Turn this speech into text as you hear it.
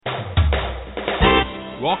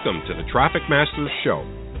Welcome to the Traffic Masters Show.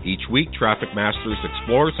 Each week, Traffic Masters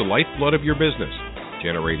explores the lifeblood of your business,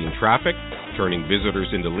 generating traffic, turning visitors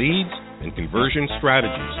into leads, and conversion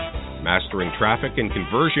strategies. Mastering traffic and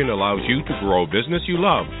conversion allows you to grow a business you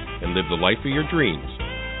love and live the life of your dreams.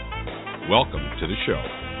 Welcome to the show.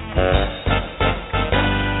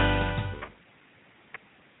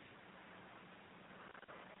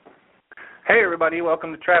 Hey everybody,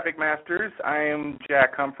 welcome to Traffic Masters. I am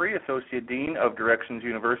Jack Humphrey, Associate Dean of Directions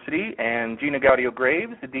University, and Gina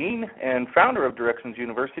Gaudio-Graves, the Dean and founder of Directions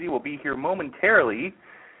University, will be here momentarily.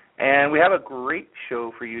 And we have a great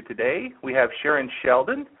show for you today. We have Sharyn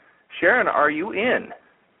Sheldon. Sharyn, are you in?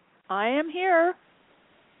 I am here.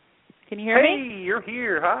 Can you hear me? Hey, you're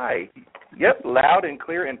here. Hi. Yep, loud and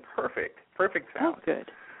clear and perfect. Perfect sound. Oh,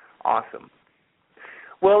 good. Awesome.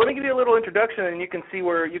 Well, let me give you a little introduction, and you can see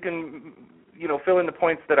where you can, fill in the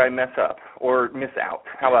points that I mess up or miss out.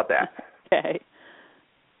 How about that? Okay.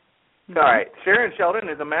 All right. Sharyn Sheldon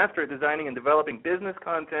is a master at designing and developing business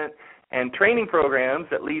content and training programs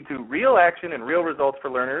that lead to real action and real results for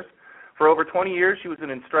learners. For over 20 years, she was an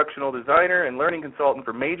instructional designer and learning consultant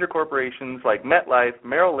for major corporations like MetLife,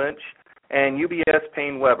 Merrill Lynch, and UBS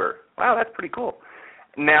Paine Weber. Wow, that's pretty cool.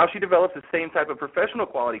 Now she develops the same type of professional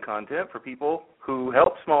quality content for people who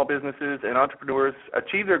help small businesses and entrepreneurs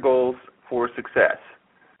achieve their goals for success.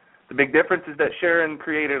 The big difference is that Sharyn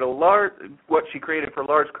created what she created for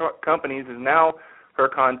large companies is now her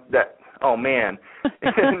now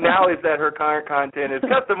is that her current content is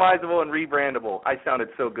customizable and rebrandable. I sounded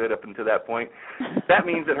so good up until that point. That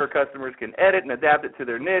means that her customers can edit and adapt it to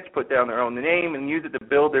their niche, put down their own name, and use it to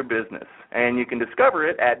build their business. And you can discover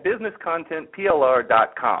it at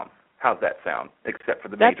businesscontentplr.com. How's that sound? Except for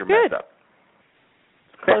the major mess up.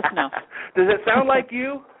 Close enough. Does it sound like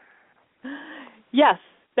you? Yes,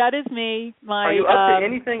 that is me. Are you up to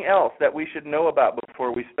anything else that we should know about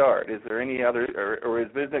before we start? Is there any other, or is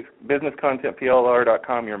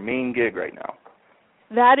businesscontentplr.com your main gig right now?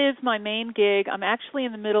 That is my main gig. I'm actually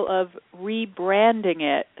in the middle of rebranding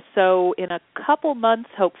it. So in a couple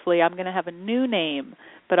months, hopefully, I'm going to have a new name,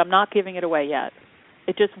 but I'm not giving it away yet.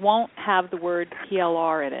 It just won't have the word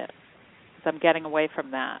PLR in it, because I'm getting away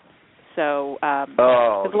from that. So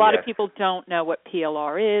because a lot of people don't know what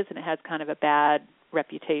PLR is, and it has kind of a bad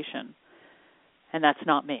reputation, and that's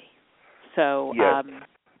not me. So and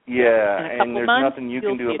there's nothing you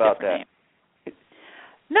can do about that.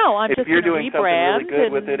 No, I'm just going to rebrand. If you're doing something really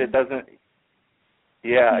good with it, it doesn't.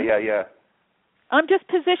 Yeah. I'm just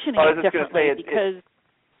positioning it differently because.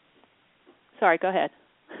 Sorry, go ahead.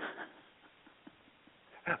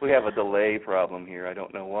 We have a delay problem here. I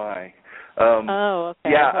don't know why. Okay.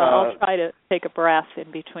 Yeah, well, I'll try to take a breath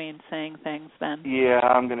in between saying things then. Yeah,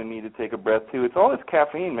 I'm going to need to take a breath, too. It's all this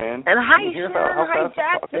caffeine, man. And hi, Gina. Hi,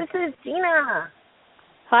 Jack. This is Gina.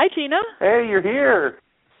 Hi, Gina. Hey, you're here.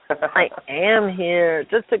 I am here. It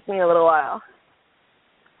just took me a little while.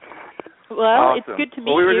 Awesome. Well, it's good to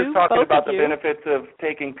meet you. We were just talking about the you. benefits of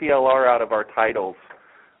taking PLR out of our titles,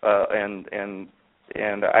 and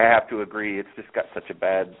I have to agree, it's just got such a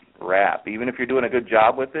bad rap. Even if you're doing a good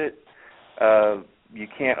job with it, you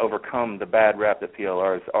can't overcome the bad rap that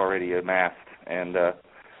PLR has already amassed, and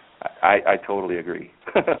I totally agree.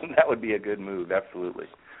 That would be a good move, absolutely.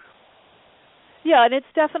 Yeah, and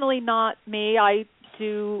it's definitely not me. I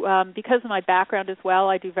do, because of my background as well,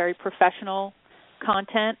 I do very professional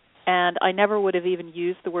content, and I never would have even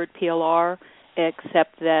used the word PLR,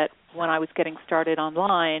 except that when I was getting started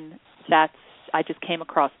online, I just came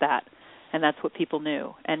across that, and that's what people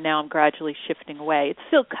knew. And now I'm gradually shifting away. It's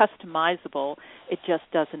still customizable. It just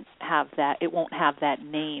doesn't have that. It won't have that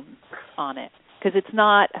name on it because it's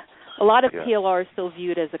not. A lot of PLR is still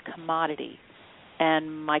viewed as a commodity,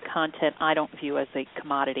 and my content I don't view as a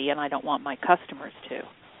commodity, and I don't want my customers to,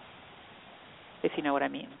 if you know what I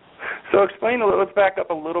mean. So let's back up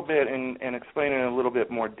a little bit and explain in a little bit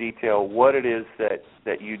more detail what it is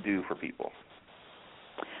that you do for people.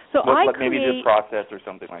 So maybe this process or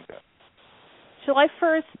something like that. Shall I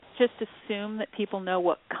first just assume that people know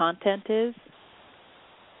what content is?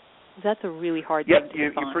 That's a really hard thing to define.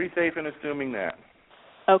 Yep, you're pretty safe in assuming that.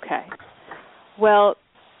 Okay. Well,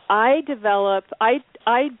 I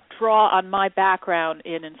draw on my background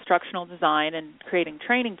in instructional design and creating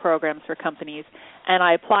training programs for companies, and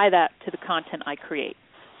I apply that to the content I create.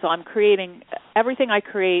 So everything I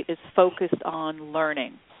create is focused on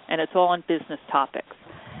learning, and it's all on business topics.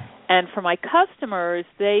 And for my customers,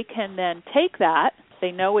 they can then take that,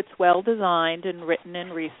 they know it's well designed and written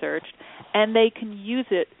and researched, and they can use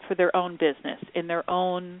it for their own business in their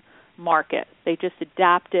own market. They just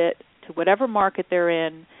adapt it to whatever market they're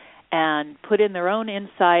in, and put in their own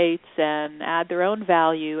insights and add their own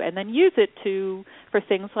value, and then use it for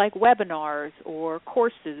things like webinars or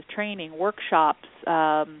courses, training, workshops,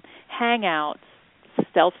 hangouts,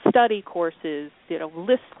 self-study courses,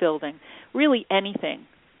 list building, really anything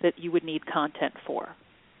that you would need content for.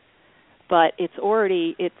 But it's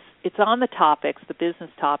on the topics, the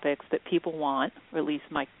business topics that people want, or at least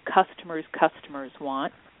my customers' customers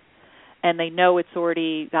want, and they know it's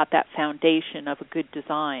already got that foundation of a good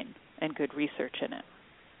design and good research in it.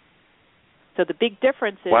 So the big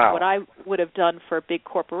difference is what I would have done for a big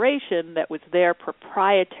corporation that was their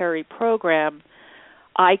proprietary program,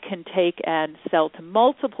 I can take and sell to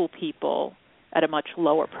multiple people at a much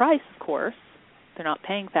lower price, of course. They're not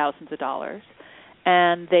paying thousands of dollars,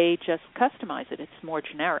 and they just customize it. It's more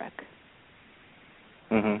generic.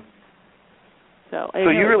 Mm-hmm. So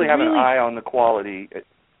you really have an eye on the quality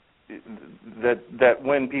that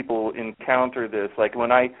when people encounter this, like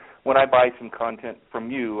when I buy some content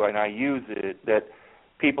from you and I use it, that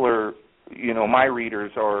people are, my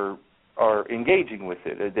readers are engaging with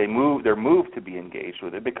it. They're moved to be engaged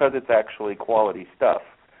with it because it's actually quality stuff.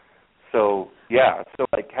 So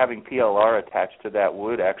like having PLR attached to that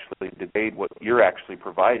would actually debate what you're actually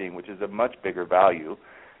providing, which is a much bigger value.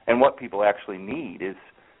 And what people actually need is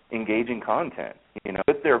engaging content,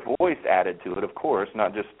 with their voice added to it, of course,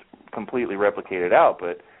 not just completely replicated out,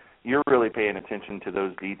 but you're really paying attention to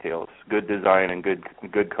those details, good design and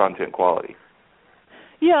good content quality.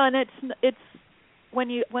 Yeah, and it's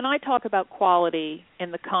when I talk about quality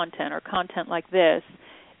in the content or content like this,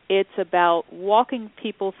 it's about walking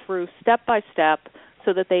people through step by step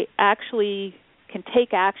so that they actually can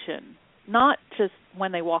take action, not just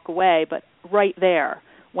when they walk away, but right there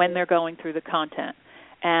when they're going through the content.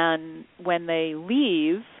 And when they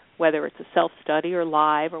leave, whether it's a self-study or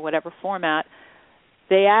live or whatever format,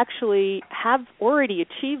 they actually have already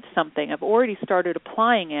achieved something, have already started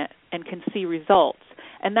applying it, and can see results.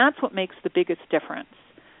 And that's what makes the biggest difference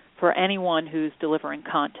for anyone who's delivering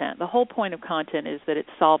content. The whole point of content is that it's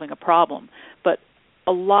solving a problem. But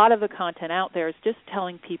a lot of the content out there is just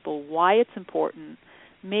telling people why it's important,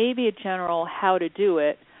 maybe a general how to do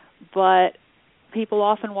it, but people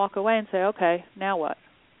often walk away and say, okay, now what?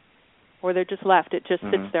 Or they're just left. It just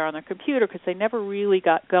sits there on their computer because they never really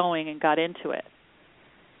got going and got into it.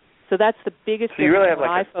 So that's the biggest thing that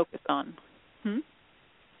I focus on.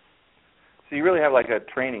 So you really have like a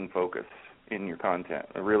training focus in your content.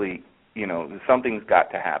 Really, something's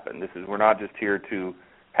got to happen. We're not just here to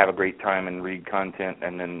have a great time and read content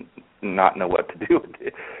and then not know what to do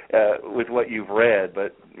with what you've read,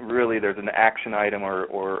 but really there's an action item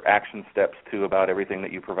or action steps to about everything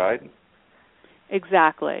that you provide.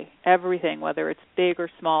 Exactly. Everything, whether it's big or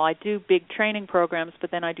small. I do big training programs,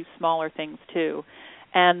 but then I do smaller things too.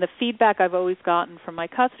 And the feedback I've always gotten from my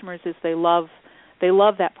customers is they love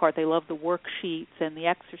that part. They love the worksheets and the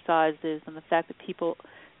exercises and the fact that people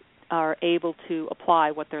are able to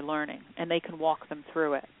apply what they're learning and they can walk them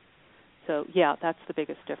through it. So, yeah, that's the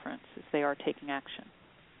biggest difference, is they are taking action.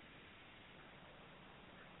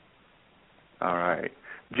 All right.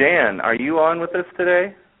 Jan, are you on with us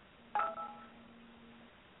today? I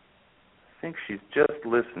think she's just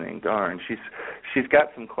listening. Darn, she's got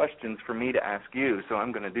some questions for me to ask you, so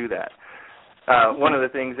I'm going to do that. One of the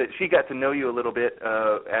things that she got to know you a little bit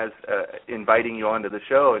as inviting you onto the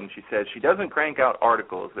show, and she said she doesn't crank out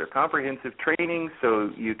articles. They're comprehensive training, so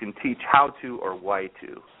you can teach how to or why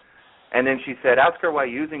to. And then she said, ask her why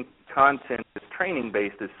using content that's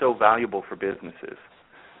training-based is so valuable for businesses.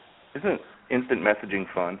 Isn't instant messaging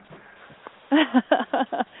fun?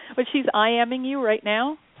 But she's IMing you right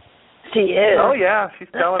now? She is. Oh, yeah, she's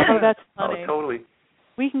telling me. Oh, that's funny. Oh, totally.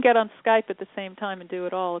 We can get on Skype at the same time and do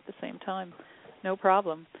it all at the same time. No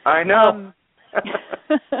problem. I know.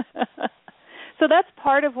 So that's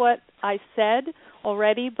part of what I said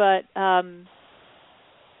already, but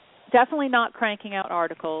definitely not cranking out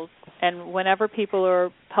articles. And whenever people are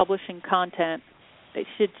publishing content,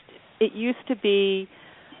 it used to be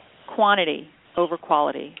quantity over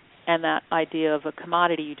quality, and that idea of a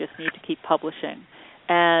commodity you just need to keep publishing.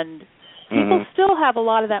 And people still have a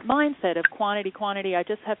lot of that mindset of quantity. I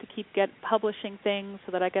just have to keep publishing things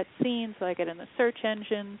so that I get seen, so I get in the search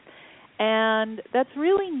engines. And that's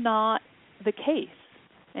really not the case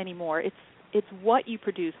anymore. It's what you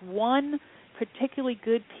produce. One particularly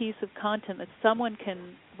good piece of content that someone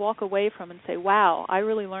can walk away from and say, wow, I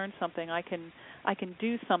really learned something. I can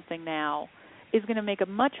do something now, is going to make a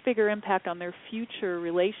much bigger impact on their future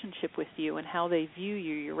relationship with you and how they view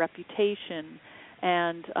you, your reputation.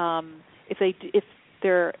 And if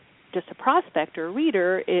they're just a prospect or a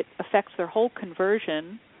reader, it affects their whole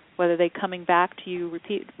conversion, whether they're coming back to you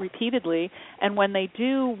repeatedly, and when they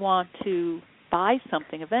do want to buy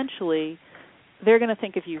something eventually, they're going to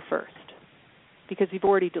think of you first because you've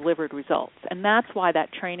already delivered results. And that's why that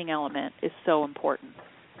training element is so important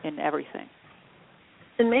in everything.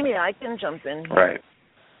 And maybe I can jump in here. Right.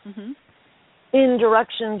 Mm-hmm. In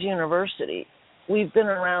Directions University, we've been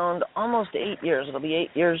around almost 8 years. It'll be 8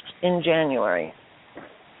 years in January.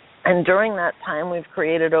 And during that time, we've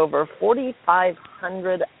created over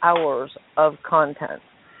 4,500 hours of content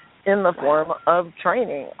in the form of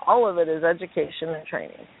training. All of it is education and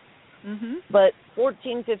training. Mm-hmm. But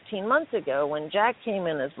 14, 15 months ago, when Jack came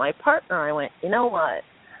in as my partner, I went, you know what?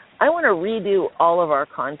 I want to redo all of our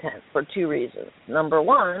content for two reasons. Number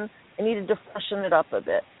one, I needed to freshen it up a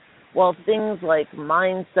bit. While things like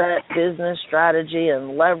mindset, business strategy,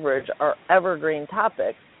 and leverage are evergreen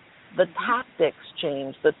topics, the tactics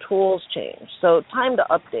change, the tools change. So time to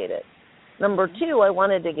update it. Number two, I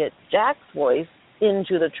wanted to get Jack's voice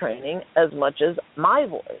into the training as much as my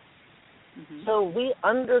voice. Mm-hmm. So we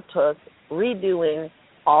undertook redoing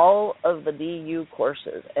all of the DU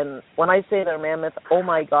courses. And when I say they're mammoth, oh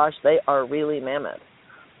my gosh, they are really mammoth.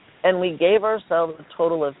 And we gave ourselves a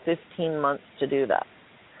total of 15 months to do that.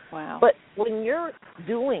 Wow. But when you're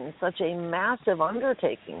doing such a massive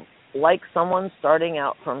undertaking, like someone starting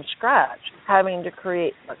out from scratch, having to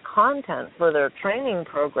create the content for their training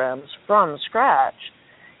programs from scratch,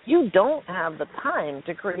 you don't have the time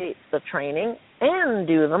to create the training and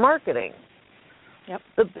do the marketing. Yep.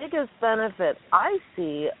 The biggest benefit I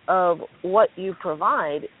see of what you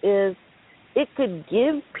provide is it could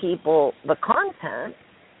give people the content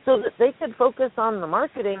so that they could focus on the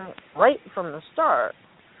marketing right from the start.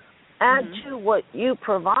 Add to what you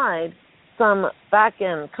provide some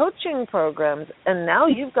back-end coaching programs, and now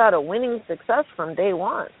you've got a winning success from day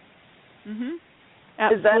one. Mm-hmm.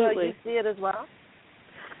 Absolutely. Is that how you see it as well?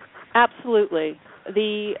 Absolutely.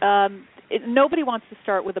 Nobody wants to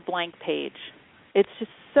start with a blank page. It's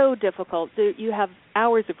just so difficult. You have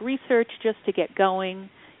hours of research just to get going,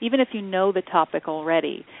 even if you know the topic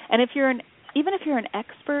already. And even if you're an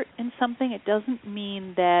expert in something, it doesn't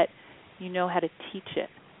mean that you know how to teach it.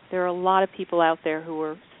 There are a lot of people out there who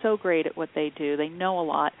are so great at what they do. They know a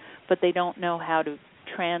lot, but they don't know how to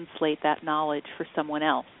translate that knowledge for someone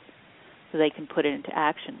else so they can put it into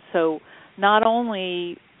action. So not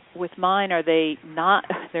only with mine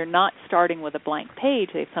they're not starting with a blank page,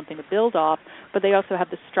 they have something to build off, but they also have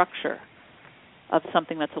the structure of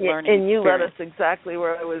something that's a learning and you experience. led us exactly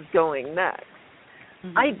where I was going next.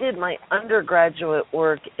 Mm-hmm. I did my undergraduate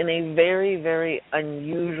work in a very, very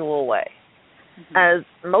unusual way. Mm-hmm.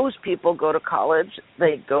 As most people go to college,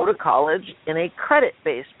 they go to college in a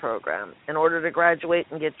credit-based program. In order to graduate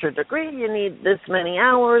and get your degree, you need this many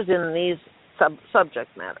hours in these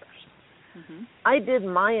subject matters. Mm-hmm. I did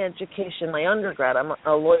my education, my undergrad. I'm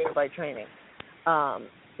a lawyer by training.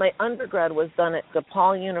 My undergrad was done at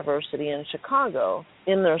DePaul University in Chicago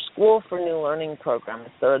in their School for New Learning program.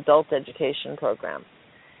 It's their adult education program.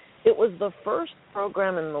 It was the first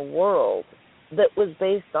program in the world that was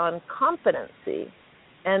based on competency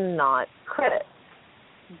and not credit.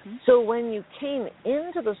 Mm-hmm. So when you came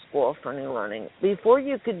into the School for New Learning, before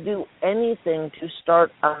you could do anything to start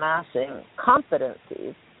amassing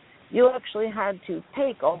competencies, you actually had to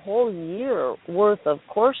take a whole year worth of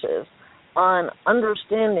courses on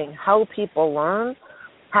understanding how people learn,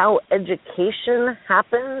 how education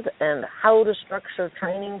happens, and how to structure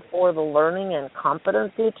training for the learning and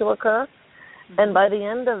competency to occur. Mm-hmm. And by the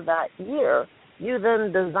end of that year, you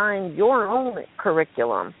then designed your own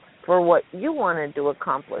curriculum for what you wanted to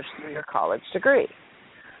accomplish through your college degree.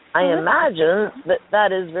 I imagine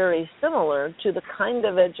that is very similar to the kind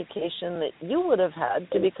of education that you would have had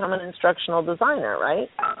to become an instructional designer, right?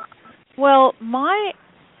 Well, my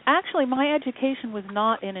education was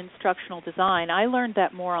not in instructional design. I learned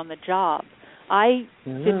that more on the job. I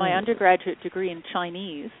did my undergraduate degree in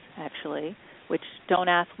Chinese, actually, which don't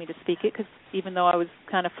ask me to speak it because even though I was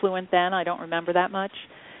kind of fluent then, I don't remember that much.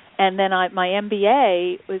 And then my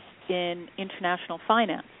MBA was in international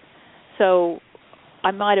finance. So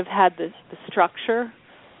I might have had the structure,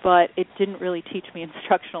 but it didn't really teach me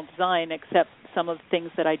instructional design except some of the things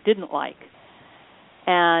that I didn't like.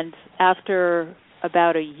 And after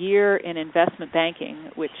about a year in investment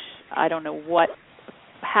banking, which I don't know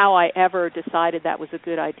how I ever decided that was a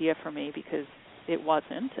good idea for me because it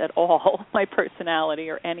wasn't at all my personality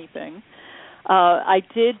or anything, I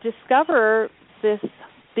did discover this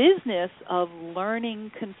business of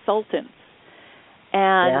learning consultants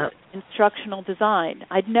and instructional design.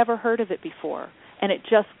 I'd never heard of it before, and it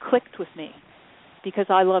just clicked with me because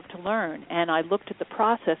I love to learn, and I looked at the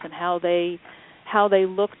process and how how they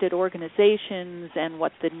looked at organizations and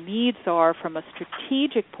what the needs are from a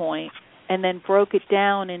strategic point, and then broke it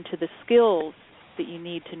down into the skills that you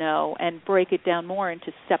need to know and break it down more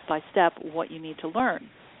into step-by-step what you need to learn,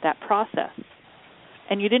 that process.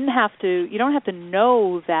 And you don't have to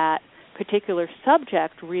know that particular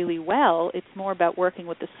subject really well. It's more about working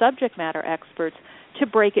with the subject matter experts to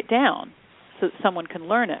break it down so that someone can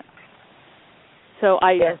learn it. So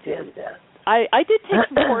I did take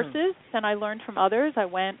some courses, and I learned from others. I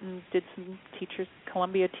went and did some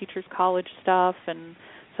Columbia Teachers College stuff and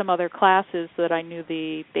some other classes that I knew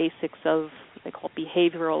the basics of what they call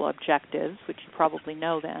behavioral objectives, which you probably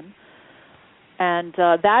know then. And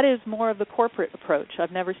that is more of the corporate approach.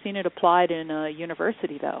 I've never seen it applied in a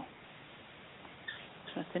university, though.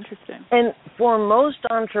 That's interesting. And for most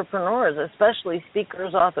entrepreneurs, especially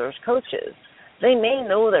speakers, authors, coaches, they may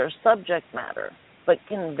know their subject matter, but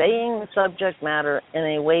conveying the subject matter in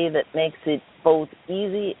a way that makes it both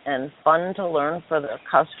easy and fun to learn for their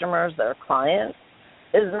customers, their clients,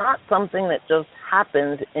 is not something that just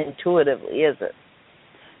happens intuitively, is it?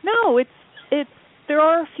 No, there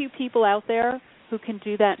are a few people out there who can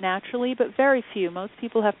do that naturally, but very few. Most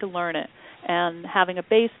people have to learn it, and having a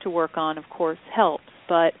base to work on, of course, helps.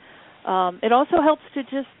 But it also helps to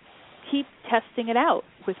just keep testing it out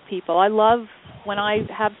with people. I love when I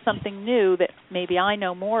have something new that maybe I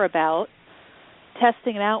know more about,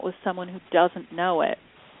 testing it out with someone who doesn't know it.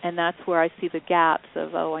 And that's where I see the gaps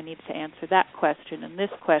of, I need to answer that question and this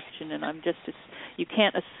question, and you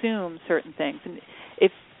can't assume certain things. And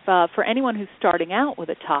if for anyone who's starting out with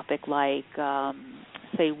a topic like,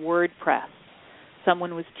 say, WordPress,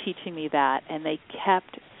 someone was teaching me that, and they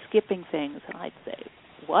kept skipping things, and I'd say,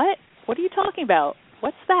 what? What are you talking about?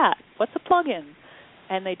 What's that? What's a plugin?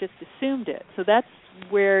 And they just assumed it. So that's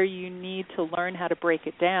where you need to learn how to break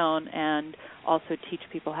it down and also teach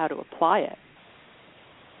people how to apply it.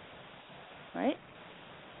 Right?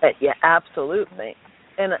 Yeah, absolutely.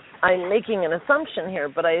 And I'm making an assumption here,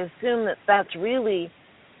 but I assume that that's really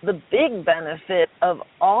the big benefit of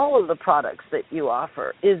all of the products that you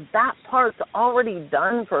offer, is that part's already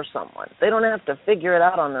done for someone. They don't have to figure it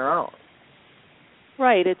out on their own.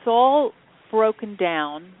 Right. It's all broken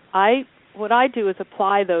down. What I do is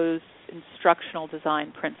apply those instructional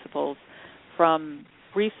design principles from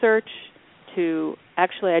research to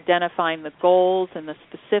actually identifying the goals and the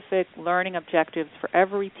specific learning objectives for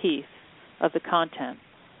every piece of the content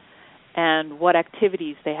and what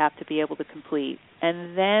activities they have to be able to complete.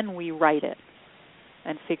 And then we write it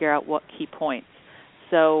and figure out what key points.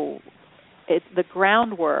 So it's the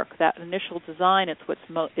groundwork, that initial design, is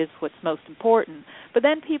what's most important. But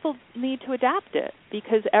then people need to adapt it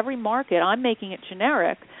because every market, I'm making it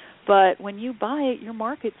generic, but when you buy it, your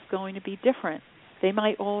market's going to be different. They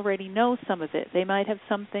might already know some of it. They might have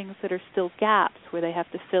some things that are still gaps where they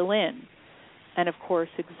have to fill in. And, of course,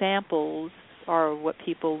 examples are what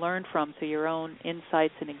people learn from, so your own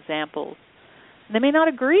insights and examples. And they may not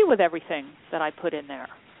agree with everything that I put in there.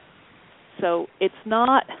 So it's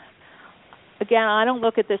not, again, I don't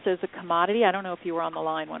look at this as a commodity. I don't know if you were on the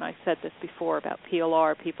line when I said this before about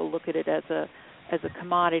PLR. People look at it as a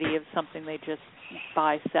commodity of something they just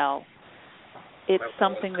buy, sell. It's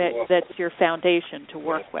something that's your foundation to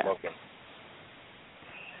work with.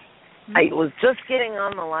 I was just getting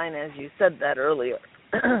on the line as you said that earlier.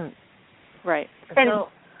 Right. So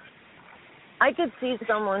I could see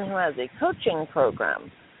someone who has a coaching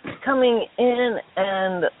program coming in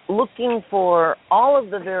and looking for all of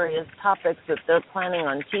the various topics that they're planning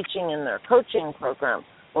on teaching in their coaching program,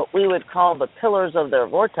 what we would call the pillars of their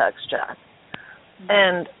vortex chart,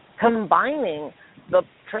 and combining the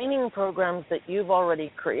training programs that you've already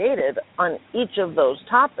created on each of those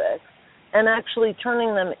topics and actually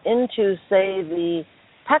turning them into, say, the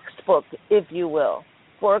textbook, if you will,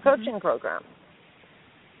 for a coaching program.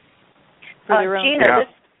 Gina,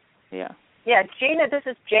 Gina, this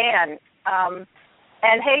is Jan. And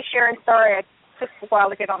hey, Sharyn, sorry it took a while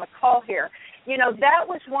to get on the call here. You know, that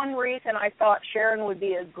was one reason I thought Sharyn would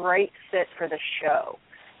be a great fit for the show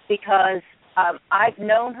because I've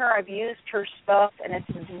known her, I've used her stuff, and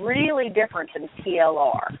it's really different than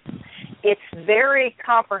PLR. It's very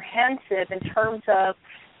comprehensive in terms of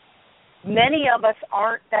many of us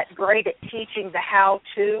aren't that great at teaching the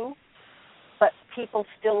how-to, but people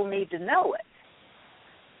still need to know it.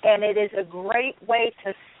 And it is a great way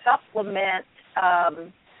to supplement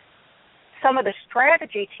some of the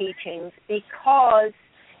strategy teachings because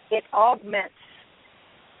it augments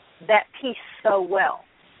that piece so well.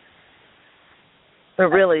 It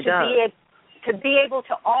really does. To be able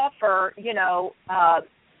to offer,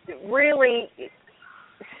 really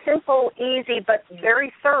simple, easy, but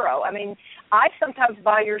very thorough. I mean, I sometimes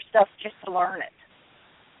buy your stuff just to learn it.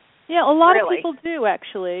 Yeah, a lot Really. of people do,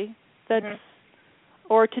 actually. That's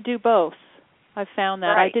or to do both. I've found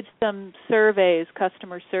that. Right. I did some surveys,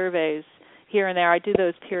 customer surveys here and there. I do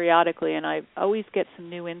those periodically, and I always get some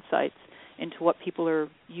new insights into what people are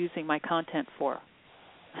using my content for.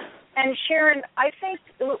 And Sharyn, I think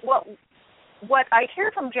what I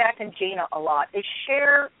hear from Jack and Gina a lot is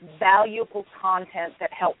share valuable content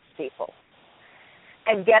that helps people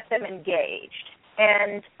and get them engaged.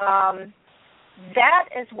 And that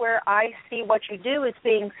is where I see what you do as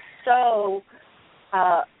being so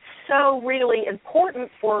really important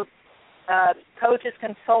for coaches,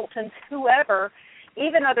 consultants, whoever,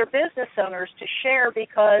 even other business owners to share,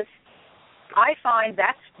 because I find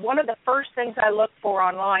that's one of the first things I look for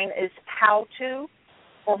online is how to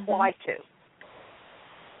or why to.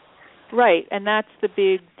 Right, and that's the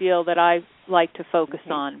big deal that I like to focus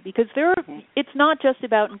on, because it's not just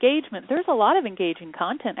about engagement. There's a lot of engaging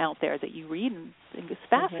content out there that you read and think is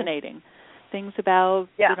fascinating. Things about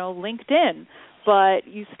LinkedIn, but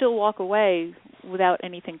you still walk away without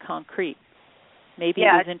anything concrete. Maybe it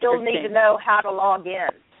was interesting. Yeah, I still need to know how to log in.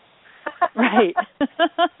 Right.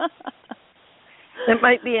 It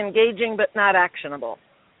might be engaging but not actionable.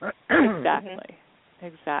 Exactly.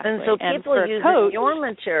 And so people using your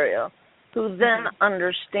material who then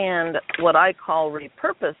understand what I call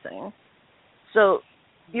repurposing. So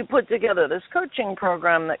you put together this coaching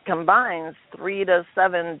program that combines 3 to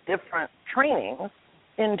 7 different trainings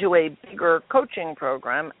into a bigger coaching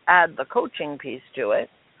program, add the coaching piece to it,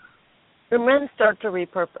 and then start to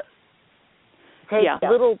repurpose. Take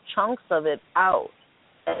little chunks of it out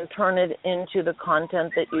and turn it into the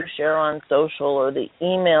content that you share on social or the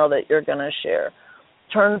email that you're going to share.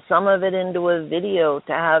 Turn some of it into a video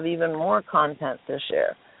to have even more content to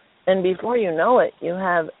share. And before you know it, you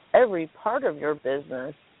have every part of your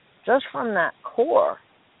business just from that core.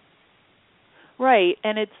 Right,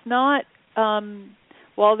 and it's not,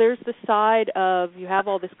 there's the side of you have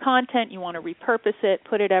all this content, you want to repurpose it,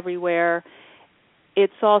 put it everywhere.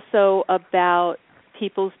 It's also about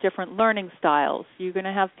people's different learning styles. You're going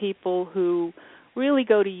to have people who really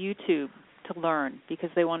go to YouTube to learn because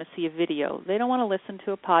they want to see a video. They don't want to listen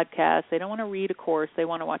to a podcast. They don't want to read a course. They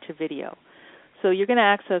want to watch a video. So you're going to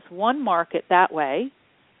access one market that way,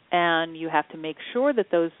 and you have to make sure that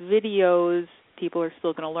those videos people are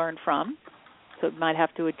still going to learn from. So you might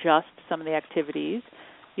have to adjust some of the activities.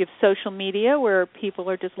 You have social media where people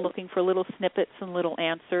are just looking for little snippets and little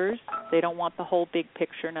answers. They don't want the whole big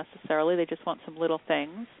picture necessarily. They just want some little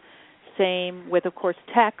things. Same with, of course,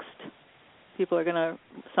 text.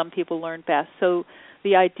 Some people learn best. So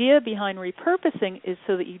the idea behind repurposing is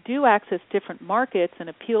so that you do access different markets and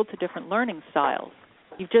appeal to different learning styles.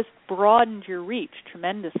 You've just broadened your reach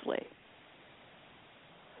tremendously.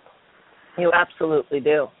 You absolutely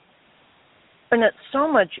do. And it's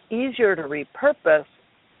so much easier to repurpose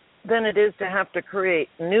than it is to have to create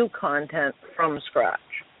new content from scratch.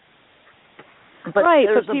 But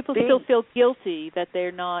people still feel guilty that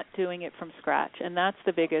they're not doing it from scratch, and that's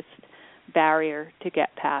the biggest barrier to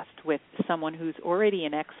get past with someone who's already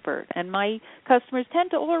an expert. And my customers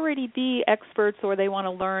tend to already be experts, or they want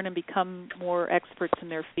to learn and become more experts in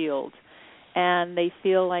their field. And they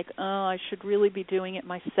feel like, I should really be doing it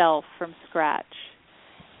myself from scratch.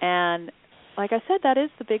 And like I said, that is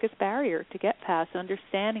the biggest barrier to get past,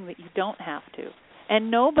 understanding that you don't have to.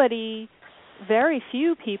 And very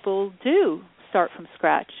few people do start from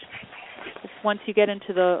scratch, once you get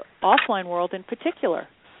into the offline world in particular.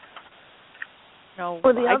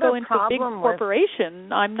 I go into a big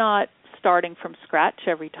corporation, I'm not starting from scratch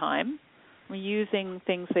every time. I'm using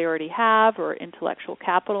things they already have or intellectual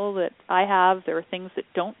capital that I have. There are things that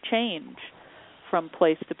don't change from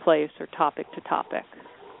place to place or topic to topic.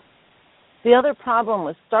 The other problem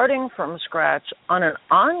with starting from scratch on an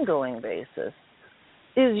ongoing basis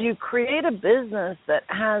is you create a business that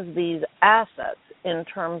has these assets in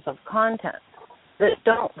terms of content that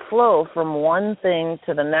don't flow from one thing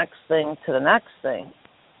to the next thing to the next thing.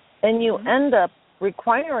 And you end up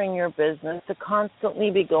requiring your business to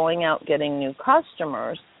constantly be going out getting new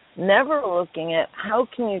customers, never looking at how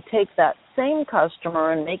can you take that same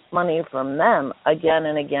customer and make money from them again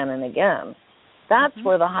and again and again. That's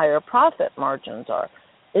where the higher profit margins are,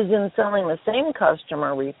 is in selling the same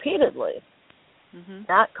customer repeatedly,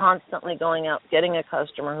 not constantly going out getting a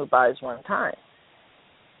customer who buys one time.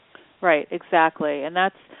 Right, exactly. And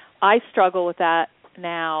I struggle with that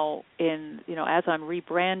now as I'm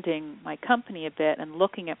rebranding my company a bit and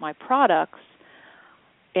looking at my products.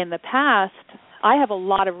 In the past, I have a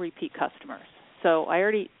lot of repeat customers. So I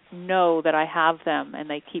already know that I have them and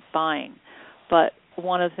they keep buying. But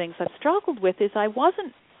one of the things I've struggled with is I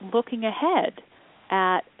wasn't looking ahead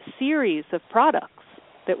at series of products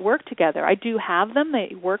that work together. I do have them,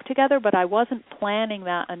 they work together, but I wasn't planning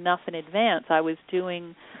that enough in advance. I was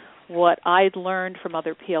doing what I'd learned from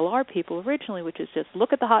other PLR people originally, which is just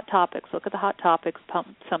look at the hot topics, pump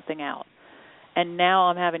something out. And now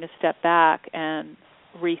I'm having to step back and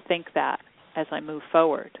rethink that as I move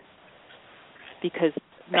forward, because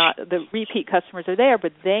not the repeat customers are there,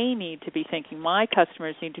 but they need to be thinking, my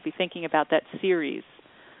customers need to be thinking about that series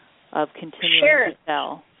of continuing to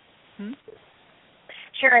sell.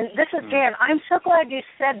 Sharyn, this is Jan. I'm so glad you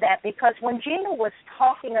said that, because when Gina was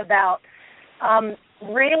talking about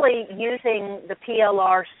really using the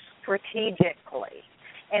PLR strategically,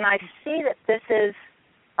 and I see that this is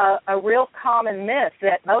a real common myth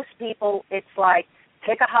that most people, it's like,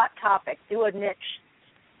 pick a hot topic, do a niche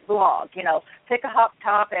blog, pick a hot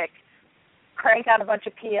topic, crank out a bunch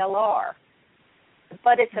of PLR.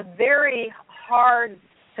 But it's a very hard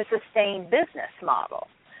to sustain business model.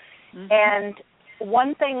 And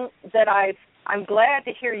one thing that I'm glad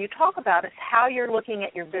to hear you talk about is how you're looking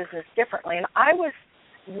at your business differently. And I was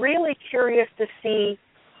really curious to see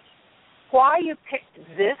why you picked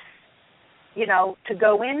this, to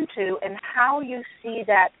go into, and how you see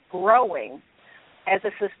that growing as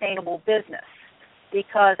a sustainable business.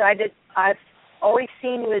 Because I've always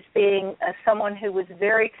seen you as being someone who was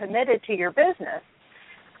very committed to your business,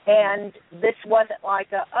 and this wasn't like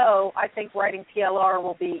I think writing PLR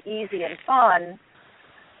will be easy and fun,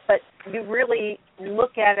 but you really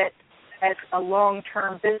look at it as a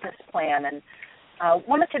long-term business plan, and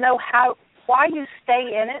wanted to know why you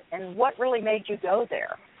stay in it and what really made you go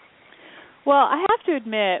there. Well, I have to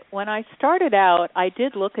admit, when I started out, I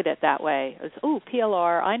did look at it that way. It was,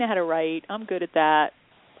 PLR, I know how to write, I'm good at that,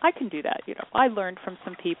 I can do that. I learned from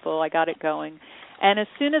some people, I got it going. And as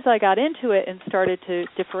soon as I got into it and started to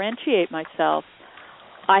differentiate myself,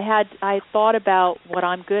 I thought about what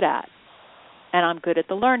I'm good at. And I'm good at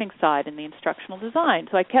the learning side and the instructional design.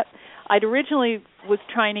 So I'd originally was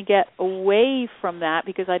trying to get away from that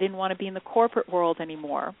because I didn't want to be in the corporate world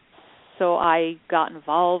anymore. So I got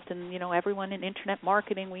involved in, everyone in internet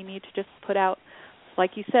marketing, we need to just put out,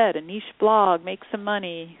 like you said, a niche blog, make some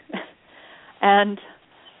money. And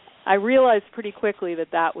I realized pretty quickly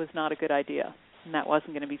that was not a good idea, and that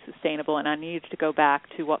wasn't going to be sustainable, and I needed to go back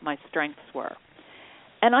to what my strengths were.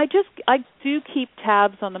 And I do keep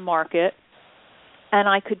tabs on the market, and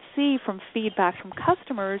I could see from feedback from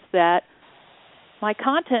customers that my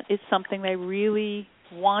content is something they really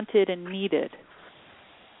wanted and needed.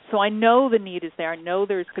 So I know the need is there. I know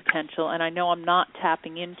there's potential, and I know I'm not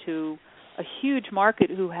tapping into a huge market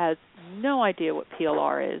who has no idea what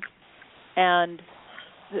PLR is. And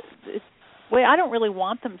I don't really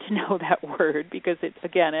want them to know that word because it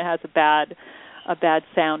has a bad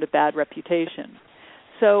sound, a bad reputation.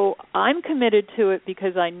 So I'm committed to it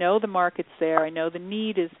because I know the market's there, I know the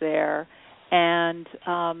need is there, and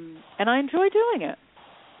I enjoy doing it.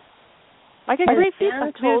 I get great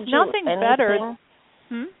feedback. There's nothing better.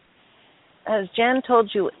 Has Jan told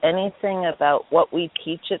you anything about what we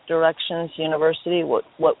teach at Directions University,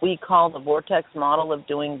 what we call the Vortex model of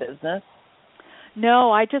doing business?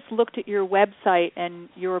 No, I just looked at your website and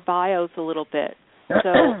your bios a little bit. So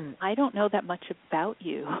I don't know that much about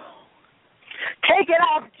you. Take it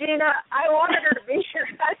off, Gina. I wanted her to be sure.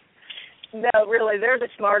 No, really, they're the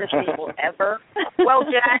smartest people ever. Well,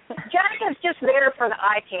 Jack is just there for the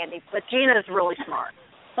eye candy, but Gina's really smart.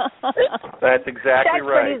 That's exactly Jack's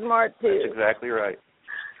right. Pretty smart too. That's exactly right.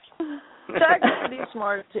 Jack's pretty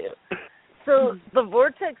smart too. So the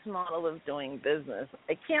Vortex model of doing business,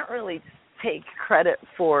 I can't really take credit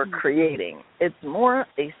for creating. It's more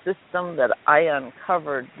a system that I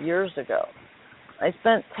uncovered years ago. I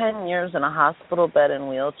spent 10 years in a hospital bed and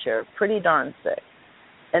wheelchair, pretty darn sick.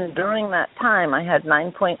 And during that time, I had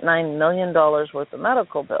 $9.9 million worth of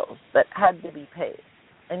medical bills that had to be paid.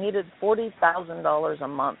 I needed $40,000 a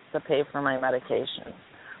month to pay for my medication.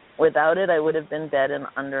 Without it, I would have been dead in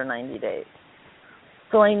under 90 days.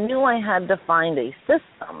 So I knew I had to find a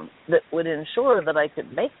system that would ensure that I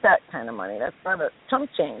could make that kind of money. That's not a chump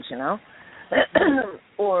change,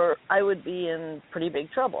 or I would be in pretty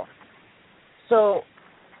big trouble. So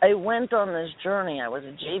I went on this journey. I was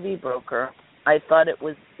a JV broker. I thought it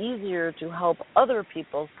was easier to help other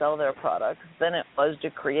people sell their products than it was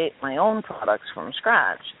to create my own products from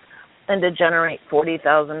scratch. And to generate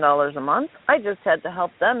 $40,000 a month, I just had to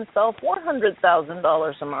help them sell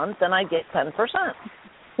 $400,000 a month, and I get 10%.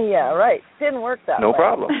 Yeah, right. Didn't work that way. No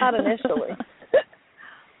problem. Not initially.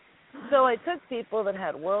 So I took people that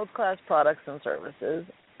had world-class products and services,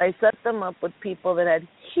 I set them up with people that had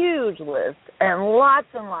huge lists and lots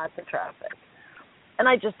of traffic. And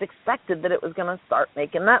I just expected that it was going to start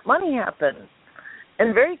making that money happen.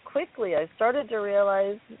 And very quickly I started to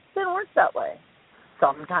realize it didn't work that way.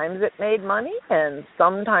 Sometimes it made money and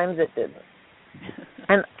sometimes it didn't.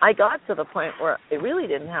 And I got to the point where I really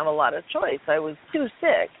didn't have a lot of choice. I was too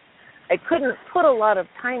sick. I couldn't put a lot of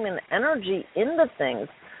time and energy into things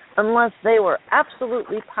unless they were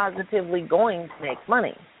absolutely positively going to make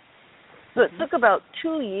money. So it took about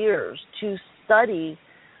 2 years to study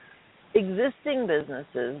existing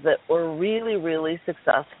businesses that were really, really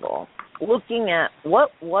successful, looking at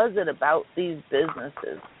what was it about these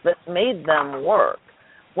businesses that made them work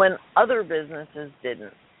when other businesses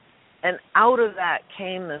didn't. And out of that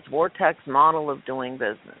came this Vortex model of doing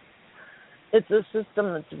business. It's a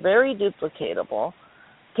system that's very duplicatable,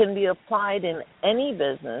 can be applied in any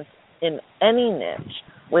business, in any niche,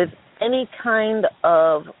 with any kind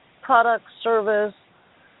of product, service,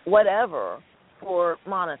 whatever, for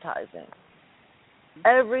monetizing.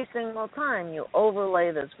 Every single time you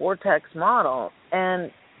overlay this Vortex model,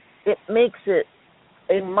 and it makes it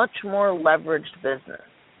a much more leveraged business.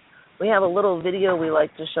 We have a little video we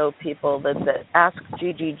like to show people that's at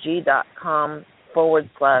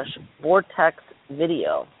askggg.com/Vortex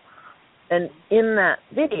video. And in that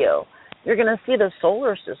video, you're going to see the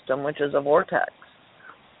solar system, which is a vortex.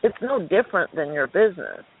 It's no different than your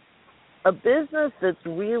business. A business that's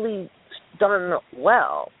really done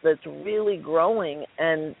well, that's really growing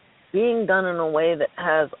and being done in a way that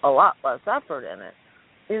has a lot less effort in it,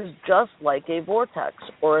 is just like a vortex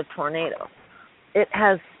or a tornado. It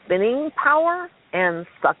has spinning power and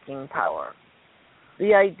sucking power.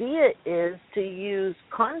 The idea is to use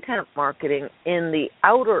content marketing in the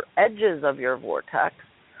outer edges of your vortex,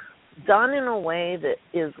 done in a way that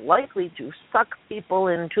is likely to suck people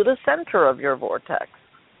into the center of your vortex.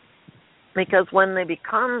 Because when they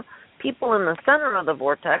become people in the center of the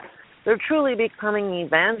vortex, they're truly becoming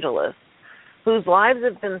evangelists whose lives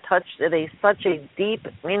have been touched in such a deep,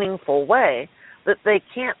 meaningful way that they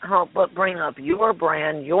can't help but bring up your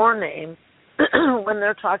brand, your name, when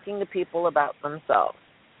they're talking to people about themselves.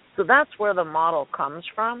 So that's where the model comes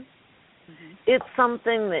from. Mm-hmm. It's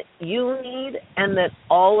something that you need and that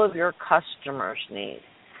all of your customers need.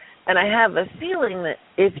 And I have a feeling that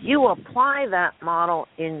if you apply that model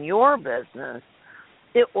in your business,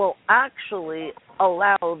 it will actually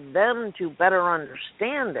allow them to better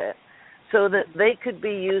understand it so that they could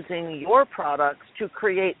be using your products to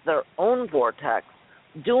create their own vortex,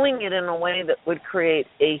 doing it in a way that would create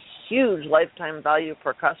a huge lifetime value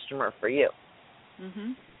per customer for you.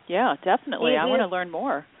 Mm-hmm. Yeah, definitely. I want to learn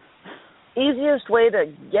more. Easiest way to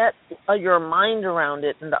get your mind around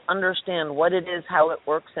it and to understand what it is, how it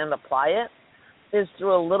works, and apply it is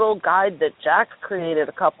through a little guide that Jack created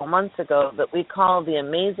a couple months ago that we call the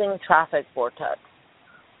Amazing Traffic Vortex.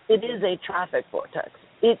 It is a traffic vortex.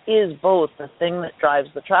 It is both the thing that drives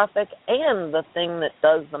the traffic and the thing that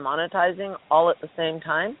does the monetizing all at the same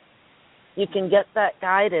time. You can get that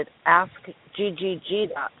guide at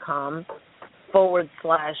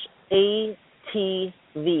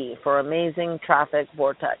askggg.com/ATV for Amazing Traffic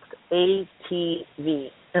Vortex,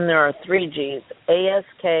 ATV. And there are 3 Gs,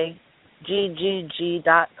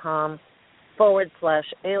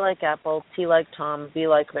 askggg.com/A like Apple, T like Tom, V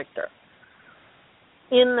like Victor.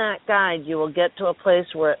 In that guide, you will get to a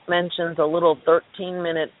place where it mentions a little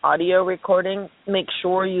 13-minute audio recording. Make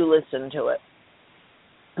sure you listen to it.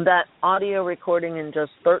 That audio recording in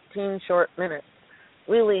just 13 short minutes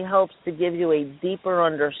really helps to give you a deeper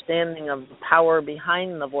understanding of the power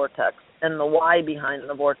behind the vortex and the why behind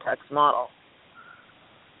the vortex model.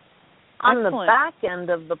 On the back end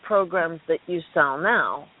of the programs that you sell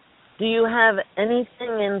now, do you have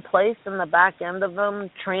anything in place in the back end of them,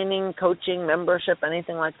 training, coaching, membership,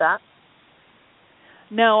 anything like that?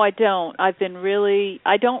 No, I don't. I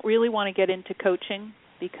don't really want to get into coaching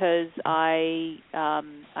because I've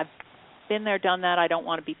been there, done that. I don't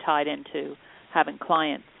want to be tied into having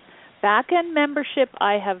clients. Back end membership,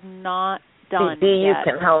 I have not done yet. You yet.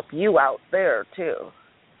 can help you out there too.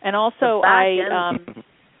 And also,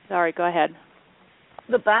 sorry, go ahead.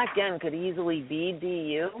 The back end could easily be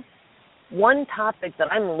DU. One topic that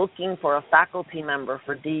I'm looking for a faculty member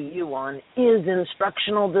for DU on is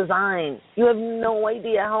instructional design. You have no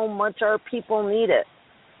idea how much our people need it.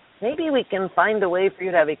 Maybe we can find a way for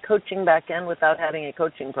you to have a coaching back end without having a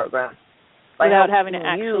coaching program. Without having to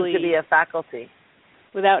actually be a faculty.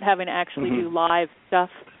 Without having to actually do live stuff.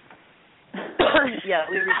 Yeah,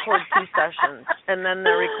 we record 2 sessions, and then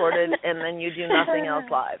they're recorded, and then you do nothing else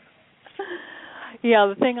live.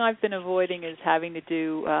 Yeah, the thing I've been avoiding is having to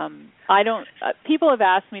do. People have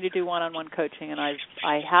asked me to do one-on-one coaching, and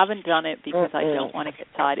I haven't done it because I don't want to get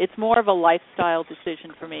tied. It's more of a lifestyle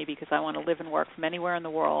decision for me because I want to live and work from anywhere in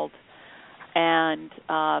the world, and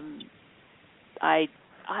I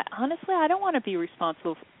honestly I don't want to be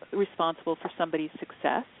responsible for somebody's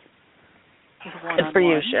success. Good for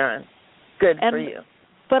you, Sharyn. Good for you.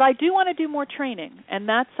 But I do want to do more training, and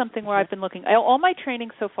that's something where I've been looking. All my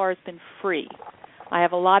training so far has been free. I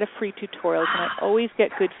have a lot of free tutorials, and I always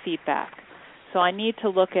get good feedback. So I need to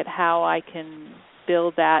look at how I can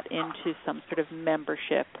build that into some sort of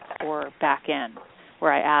membership or back end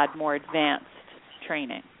where I add more advanced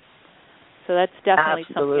training. So that's definitely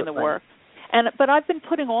something in the works. But I've been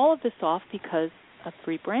putting all of this off because of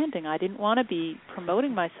rebranding. I didn't want to be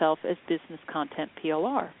promoting myself as business content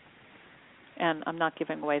PLR. And I'm not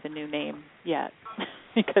giving away the new name yet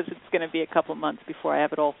because it's going to be a couple months before I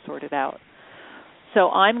have it all sorted out. So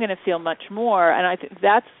I'm going to feel much more, and I think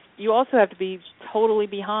you also have to be totally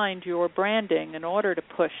behind your branding in order to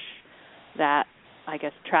push that, I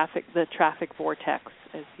guess, the traffic vortex,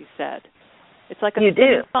 as you said. It's like a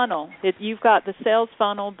spinning funnel. You've got the sales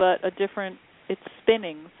funnel, but it's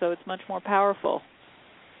spinning, so it's much more powerful.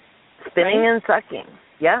 Spinning and sucking.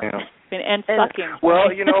 Yeah. And sucking. Well,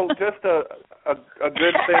 just a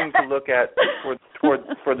good thing to look at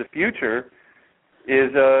for the future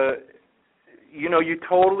is, you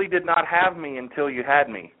totally did not have me until you had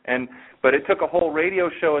me, but it took a whole radio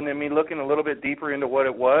show and then me looking a little bit deeper into what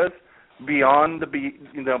it was beyond the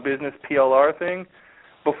business PLR thing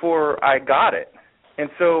before I got it, and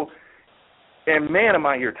man, am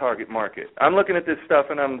I your target market. I'm looking at this stuff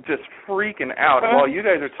and I'm just freaking out. And while you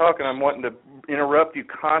guys are talking, I'm wanting to interrupt you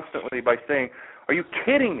constantly by saying, are you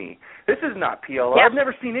kidding me? This is not PLR. Yep. I've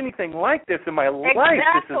never seen anything like this in my life.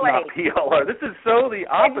 This is not PLR. This is so the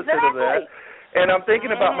opposite of that. And I'm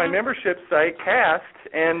thinking about my membership site, Cast,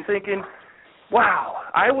 and thinking, wow,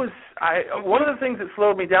 one of the things that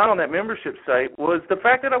slowed me down on that membership site was the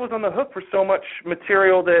fact that I was on the hook for so much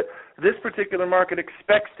material that this particular market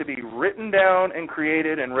expects to be written down and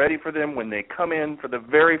created and ready for them when they come in for the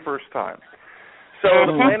very first time. So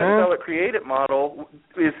the plan it, sell it, create it model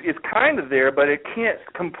is kind of there, but it can't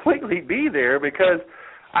completely be there because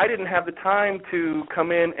I didn't have the time to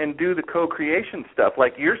come in and do the co-creation stuff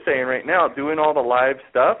like you're saying right now, doing all the live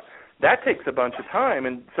stuff. That takes a bunch of time,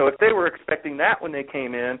 and so if they were expecting that when they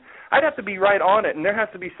came in, I'd have to be right on it, and there has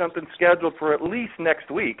to be something scheduled for at least next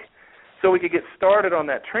week so we could get started on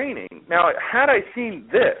that training. Now, had I seen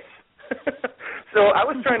this, so I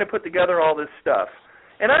was trying to put together all this stuff,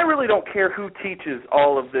 and I really don't care who teaches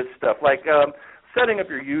all of this stuff, like setting up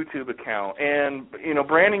your YouTube account and,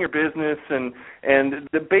 branding your business and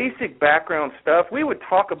the basic background stuff. We would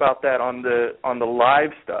talk about that on the live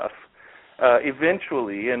stuff.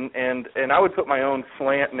 Eventually, and I would put my own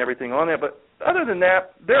slant and everything on there. But other than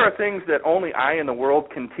that, there are things that only I in the world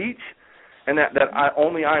can teach, and that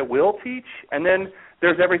only I will teach. And then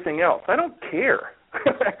there's everything else. I don't care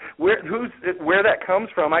where that comes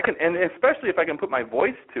from. I can, and especially if I can put my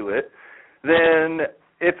voice to it, then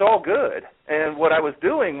it's all good. And what I was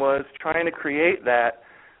doing was trying to create that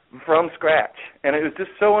from scratch, and it was just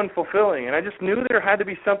so unfulfilling, and I just knew there had to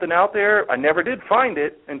be something out there. I never did find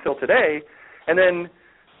it until today, and then,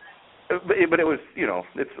 but it was,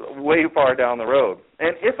 it's way far down the road.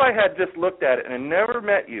 And if I had just looked at it and never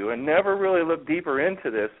met you and never really looked deeper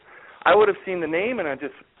into this, I would have seen the name and I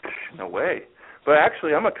just, no way. But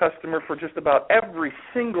actually, I'm a customer for just about every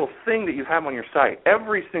single thing that you have on your site,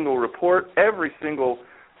 every single report, every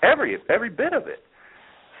bit of it.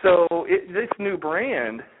 So this new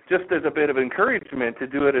brand, just as a bit of encouragement to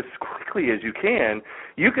do it as quickly as you can,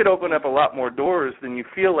 you could open up a lot more doors than you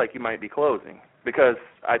feel like you might be closing. Because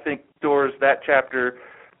I think doors, that chapter,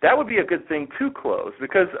 that would be a good thing to close.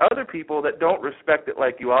 Because other people that don't respect it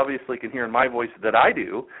like you obviously can hear in my voice that I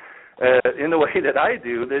do, in the way that I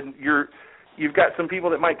do, then you've got some people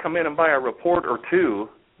that might come in and buy a report or two,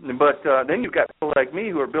 but then you've got people like me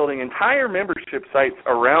who are building entire membership sites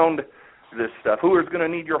around this stuff, who is going to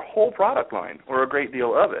need your whole product line or a great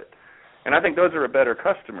deal of it. And I think those are a better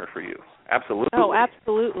customer for you. Absolutely. Oh,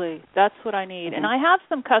 absolutely. That's what I need. Mm-hmm. And I have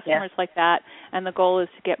some customers like that, and the goal is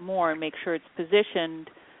to get more and make sure it's positioned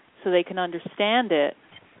so they can understand it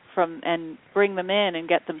and bring them in and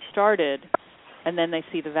get them started, and then they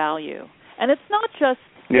see the value. And it's not just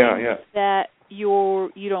that you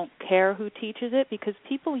don't care who teaches it, because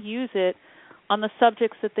people use it on the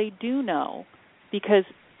subjects that they do know, because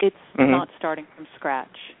it's not starting from scratch.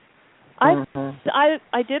 I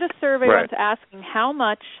did a survey once asking how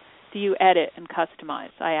much do you edit and customize.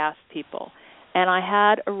 I asked people, And I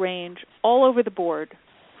had a range all over the board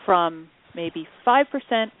from maybe 5%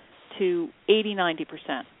 to 80, 90%.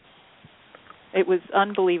 It was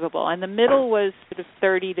unbelievable. And the middle was sort of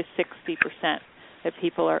 30 to 60% that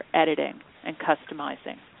people are editing and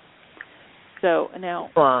customizing. So now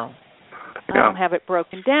I don't have it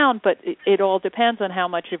broken down, but it all depends on how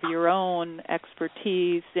much of your own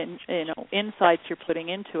expertise and insights you're putting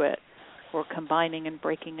into it, or combining and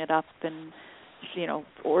breaking it up, and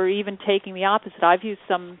or even taking the opposite. I've used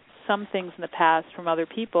some things in the past from other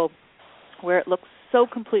people where it looks so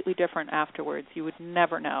completely different afterwards you would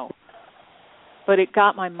never know. But it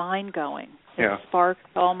got my mind going. It sparked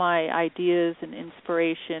all my ideas and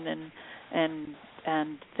inspiration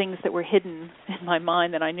and things that were hidden in my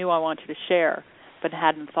mind that I knew I wanted to share, but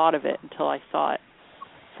hadn't thought of it until I saw it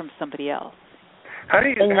from somebody else. How do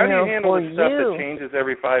you handle the stuff that changes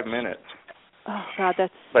every 5 minutes? Oh God,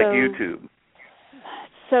 that's like YouTube.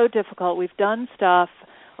 It's so difficult. We've done stuff.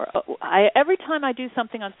 Every time I do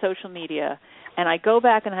something on social media and I go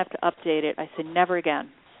back and I have to update it, I say never again.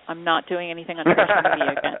 I'm not doing anything on social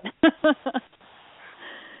media again.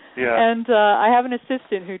 And I have an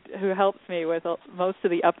assistant who helps me with most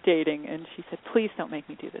of the updating, and she said, "Please don't make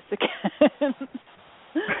me do this again.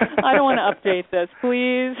 I don't want to update this,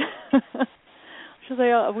 please." She'll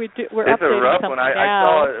say, "We're it's updating a rough something one. I now."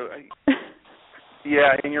 saw it.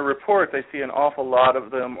 Yeah, in your reports, I see an awful lot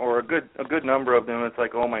of them, or a good number of them. It's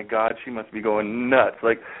like, oh my God, she must be going nuts.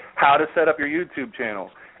 Like how to set up your YouTube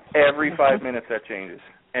channel. Every 5 minutes that changes.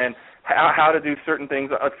 And how to do certain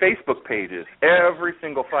things on Facebook pages. Every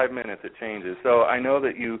single 5 minutes it changes. So I know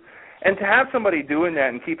that and to have somebody doing that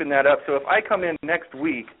and keeping that up. So if I come in next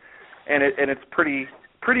week and it's pretty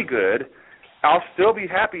good, I'll still be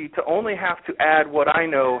happy to only have to add what I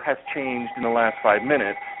know has changed in the last 5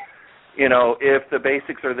 minutes. If the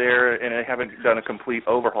basics are there and I haven't done a complete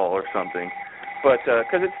overhaul or something. But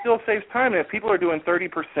because it still saves time. And if people are doing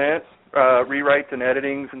 30% rewrites and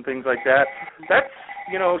editings and things like that, that's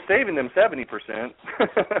saving them 70%.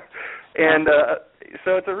 And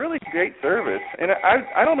so it's a really great service. And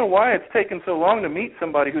I don't know why it's taken so long to meet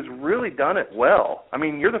somebody who's really done it well. I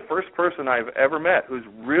mean, you're the first person I've ever met who's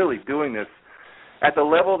really doing this at the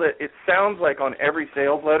level that it sounds like on every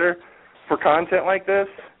sales letter for content like this,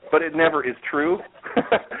 but it never is true.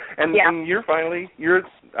 and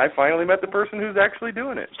I finally met the person who's actually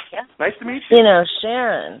doing it. Yeah. Nice to meet you.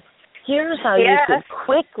 Sharyn, here's how you could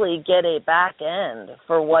quickly get a back end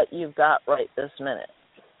for what you've got right this minute.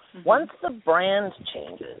 Mm-hmm. Once the brand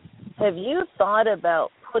changes, have you thought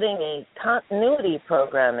about putting a continuity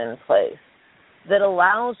program in place that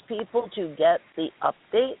allows people to get the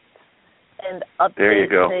updates and update,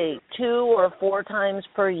 say, 2 or 4 times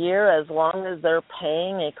per year as long as they're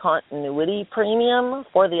paying a continuity premium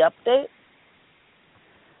for the update?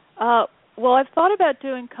 Well, I've thought about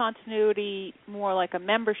doing continuity more like a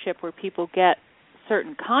membership where people get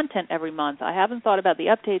certain content every month. I haven't thought about the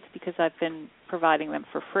updates because I've been providing them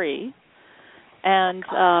for free. And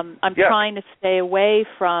I'm trying to stay away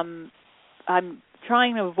from – I'm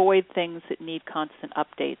trying to avoid things that need constant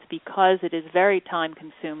updates because it is very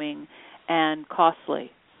time-consuming and costly.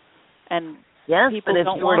 And people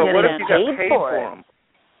don't want to get in. But what if you got paid for them?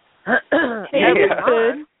 Paid is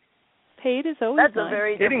good. Paid is always That's nice. A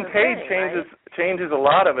very Getting paid thing, changes a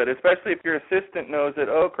lot of it, especially if your assistant knows that,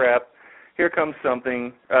 oh, crap, here comes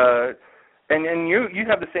something. And you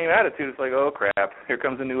have the same attitude. It's like, oh, crap, here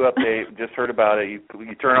comes a new update. Just heard about it. You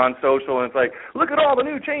turn on social, and it's like, look at all the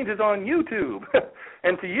new changes on YouTube.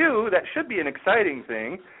 And to you, that should be an exciting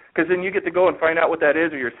thing because then you get to go and find out what that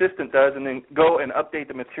is or your assistant does and then go and update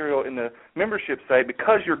the material in the membership site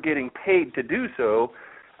because you're getting paid to do so.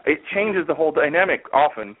 It changes the whole dynamic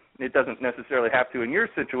often. It doesn't necessarily have to in your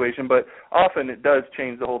situation, but often it does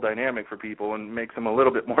change the whole dynamic for people and makes them a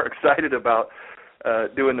little bit more excited about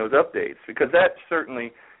doing those updates because that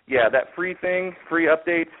certainly, that free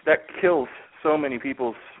updates, that kills so many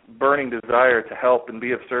people's burning desire to help and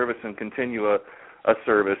be of service and continue a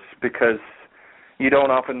service because you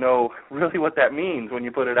don't often know really what that means when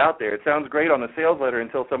you put it out there. It sounds great on the sales letter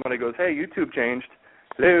until somebody goes, hey, YouTube changed.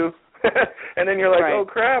 Hello. And then you're like, oh,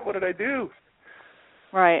 crap, what did I do?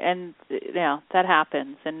 Right, and that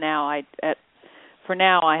happens. And now for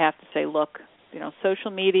now I have to say, look,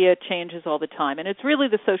 social media changes all the time, and it's really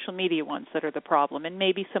the social media ones that are the problem, and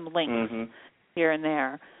maybe some links here and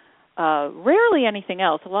there. Rarely anything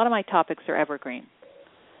else. A lot of my topics are evergreen.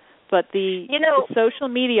 But the social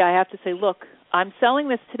media, I have to say, look, I'm selling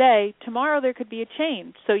this today. Tomorrow there could be a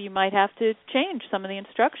change, so you might have to change some of the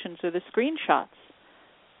instructions or the screenshots.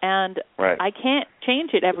 And I can't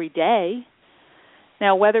change it every day.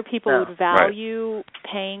 Now, whether people would value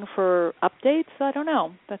paying for updates, I don't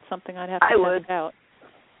know. That's something I'd have to test out.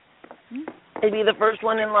 I'd be the first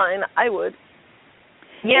one in line. I would.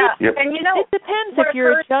 Yeah, Yep. and you know, it depends.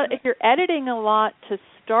 If you're editing a lot to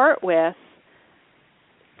start with,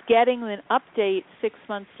 getting an update 6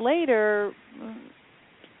 months later,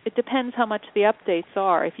 it depends how much the updates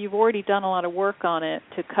are. If you've already done a lot of work on it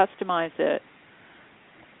to customize it,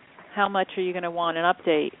 how much are you going to want an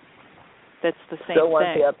update that's the same Still thing?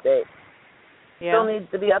 want the update. Yeah. Still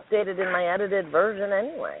needs to be updated in my edited version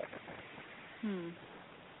anyway.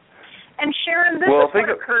 And Sharyn, this is what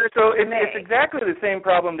occurs so to me. It's exactly the same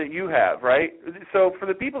problem that you have, right? So for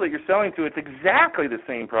the people that you're selling to, it's exactly the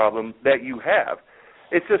same problem that you have.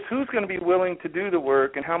 It's just who's going to be willing to do the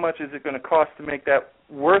work and how much is it going to cost to make that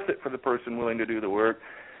worth it for the person willing to do the work.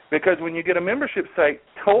 Because when you get a membership site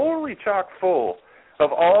totally chock full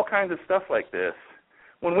of all kinds of stuff like this,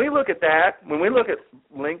 when we look at that, when we look at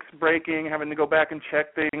links breaking, having to go back and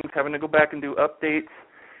check things, having to go back and do updates,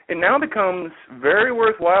 it now becomes very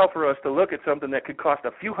worthwhile for us to look at something that could cost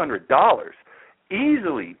a few $100s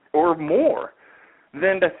easily or more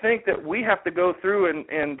than to think that we have to go through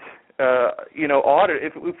and audit.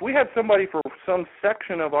 If we have somebody for some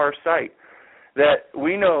section of our site that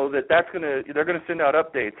we know that they're going to send out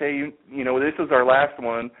updates. Hey, this was our last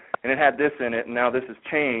one and it had this in it and now this has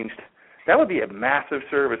changed. That would be a massive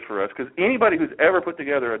service for us because anybody who's ever put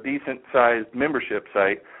together a decent-sized membership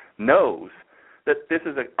site knows that this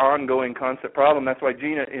is an ongoing constant problem. That's why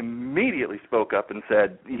Gina immediately spoke up and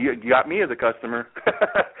said, you got me as a customer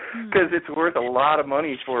because it's worth a lot of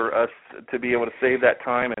money for us to be able to save that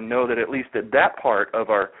time and know that at least at that part of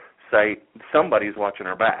our site, somebody's watching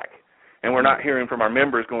our back. And we're not hearing from our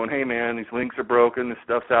members going, hey, man, these links are broken, this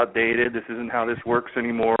stuff's outdated, this isn't how this works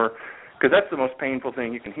anymore. Because that's the most painful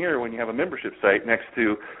thing you can hear when you have a membership site next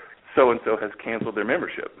to so-and-so has canceled their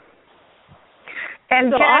membership.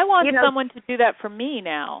 And so Jack, I want someone to do that for me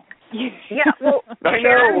now. Yeah, well,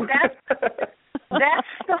 Sharyn, that's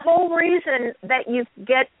the whole reason that you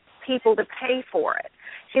get people to pay for it.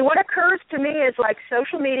 See, what occurs to me is like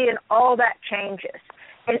social media and all that changes.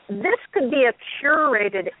 And this could be a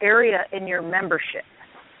curated area in your membership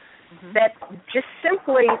that just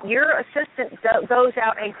simply your assistant goes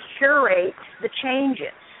out and curates the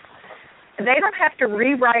changes. They don't have to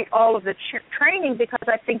rewrite all of the training because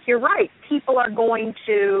I think you're right. People are going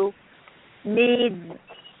to need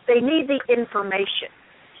the information.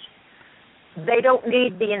 They don't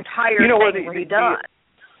need the entire thing redone.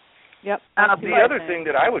 Yep. The other thing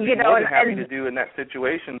that I would be more than happy to do in that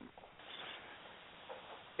situation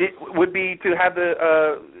it would be to have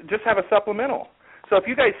just have a supplemental. So if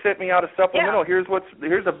you guys sent me out a supplemental, here's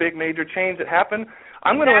a big major change that happened.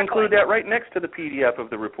 I'm going to include that right next to the PDF of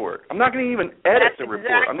the report. I'm not going to even edit the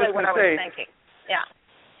report. I'm just going to say. Thinking. Yeah.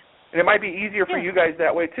 And it might be easier for you guys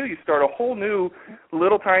that way too. You start a whole new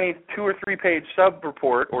little tiny 2 or 3 page sub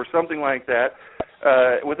report or something like that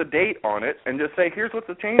with a date on it, and just say here's what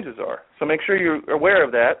the changes are. So make sure you're aware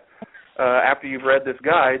of that. After you've read this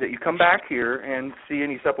guide, that you come back here and see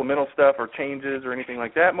any supplemental stuff or changes or anything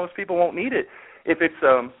like that. Most people won't need it. If it's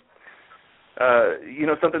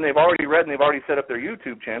something they've already read and they've already set up their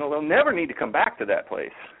YouTube channel, they'll never need to come back to that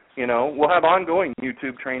place. We'll have ongoing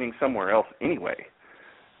YouTube training somewhere else anyway.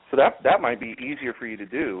 So that might be easier for you to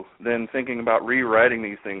do than thinking about rewriting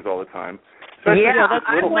these things all the time. I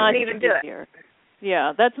wouldn't even do it.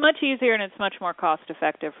 Yeah, that's much easier and it's much more cost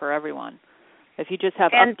effective for everyone if you just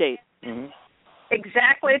have updates. Mm-hmm.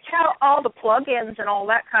 Exactly. It's how all the plugins and all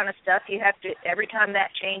that kind of stuff, you have to, every time that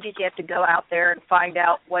changes, you have to go out there and find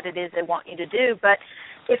out what it is they want you to do. But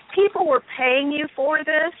if people were paying you for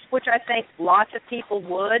this, which I think lots of people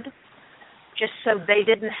would, just so they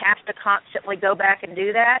didn't have to constantly go back and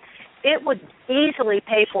do that, it would easily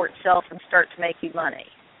pay for itself and start to make you money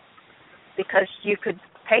because you could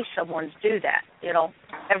pay someone to do that,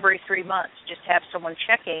 every 3 months, just have someone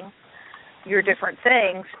checking your different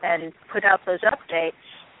things and put out those updates.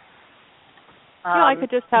 I could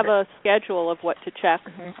just have a schedule of what to check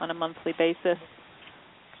on a monthly basis.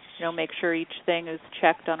 Make sure each thing is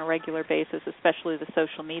checked on a regular basis, especially the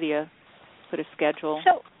social media. Put a schedule.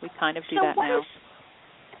 So, we kind of do that now.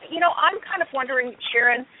 I'm kind of wondering,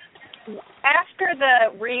 Sharyn, after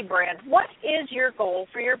the rebrand, what is your goal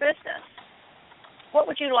for your business? What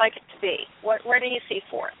would you like it to be? Where do you see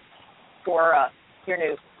for your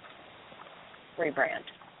new rebrand?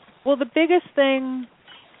 Well, the biggest thing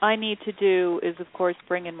I need to do is, of course,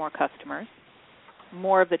 bring in more customers,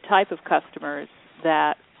 more of the type of customers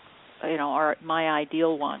that, are my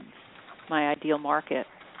ideal ones, my ideal market.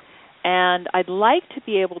 And I'd like to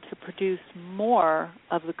be able to produce more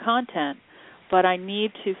of the content, but I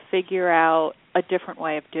need to figure out a different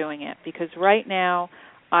way of doing it, because right now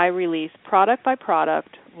I release product by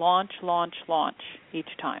product, launch each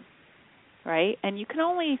time, right? And you can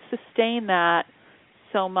only sustain that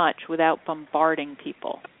so much without bombarding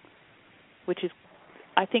people, which is,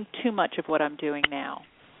 I think, too much of what I'm doing now.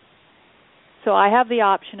 So I have the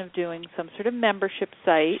option of doing some sort of membership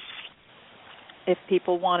site if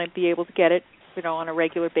people want to be able to get it, on a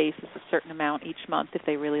regular basis, a certain amount each month if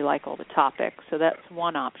they really like all the topics. So that's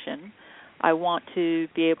one option. I want to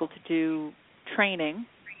be able to do training,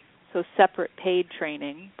 so separate paid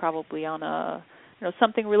training, probably on a,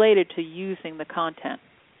 something related to using the content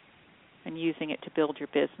and using it to build your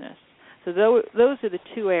business. So those are the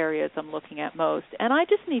two areas I'm looking at most. And I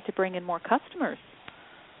just need to bring in more customers.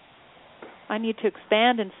 I need to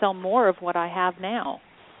expand and sell more of what I have now.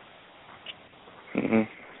 Mm-hmm.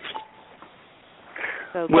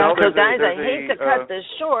 So guys, I hate to cut this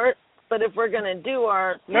short, but if we're going to do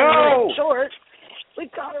our 10-minute short,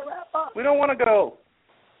 we've got to wrap up. We don't want to go.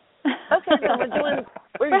 Okay, then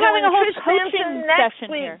we're having a whole Trish coaching next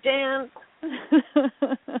session week, here. Dan.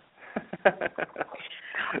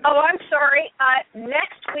 Oh, I'm sorry.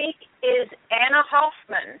 Next week is Anna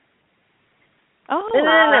Hoffman. Oh,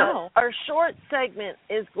 No. Our short segment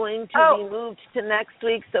is going to be moved to next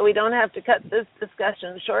week, so we don't have to cut this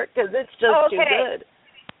discussion short because it's just too good.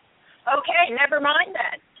 Okay, never mind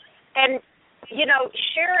that. And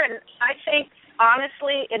Sharyn, I think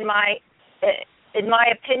honestly, in my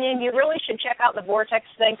opinion, you really should check out the Vortex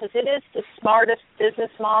thing because it is the smartest business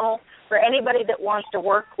model for anybody that wants to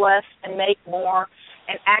work less and make more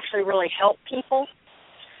and actually really help people.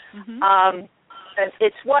 Mm-hmm.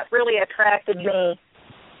 It's what really attracted me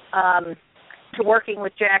to working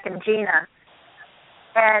with Jack and Gina.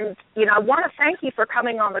 And, I want to thank you for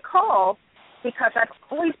coming on the call because I've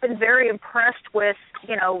always been very impressed with,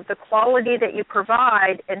 the quality that you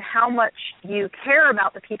provide and how much you care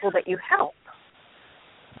about the people that you help.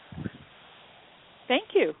 Thank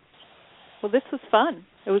you. Well, this was fun.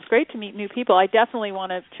 It was great to meet new people. I definitely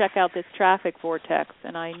want to check out this Traffic Vortex,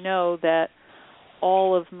 and I know that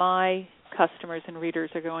all of my customers and readers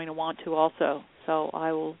are going to want to also. So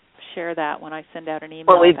I will share that when I send out an email.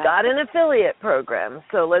 Well, we've got an affiliate program,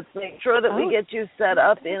 so let's make sure that we get you set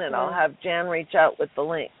up in it. I'll have Jan reach out with the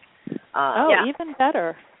link. Even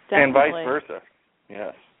better. Definitely. And vice versa.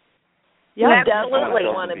 Yes. Yeah, definitely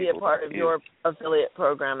want to be a part of your affiliate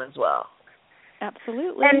program as well.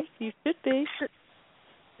 Absolutely. And you should be.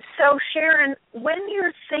 So, Sharyn, when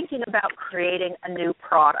you're thinking about creating a new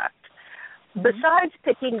product, besides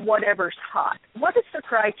picking whatever's hot, what is the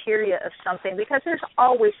criteria of something? Because there's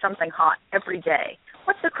always something hot every day.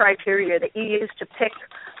 What's the criteria that you use to pick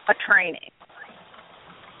a training?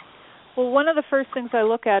 Well, one of the first things I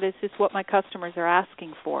look at is just what my customers are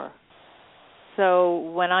asking for. So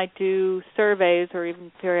when I do surveys or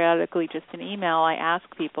even periodically just an email, I ask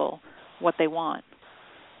people what they want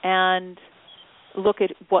and look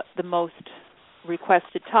at what the most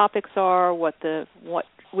requested topics are,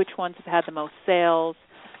 which ones have had the most sales.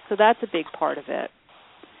 So that's a big part of it.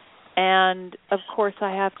 And, of course,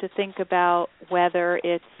 I have to think about whether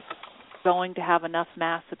it's going to have enough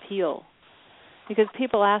mass appeal. Because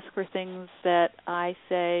people ask for things that I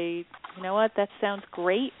say, you know what, that sounds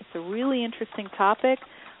great. It's a really interesting topic,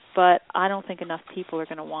 but I don't think enough people are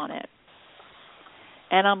going to want it.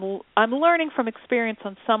 And I'm learning from experience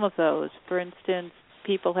on some of those. For instance,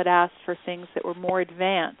 people had asked for things that were more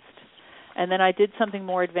advanced. And then I did something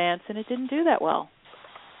more advanced, and it didn't do that well.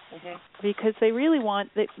 Mm-hmm. Because they really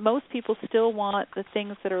most people still want the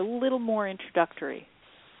things that are a little more introductory.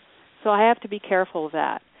 So I have to be careful of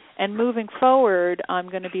that. And moving forward, I'm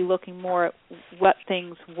going to be looking more at what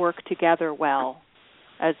things work together well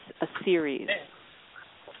as a series.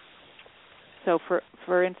 So,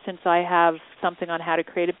 for instance, I have something on how to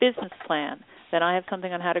create a business plan. Then I have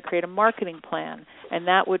something on how to create a marketing plan, and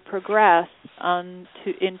that would progress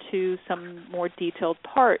into some more detailed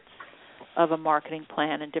parts of a marketing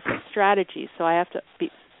plan and different strategies. So I have to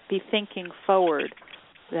be thinking forward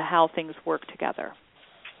to how things work together.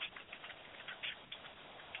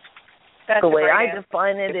 The way I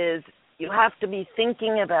define it is you have to be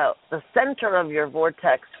thinking about the center of your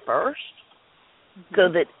vortex first, so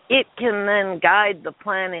that it can then guide the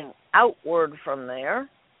planning outward from there.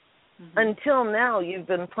 Until now, you've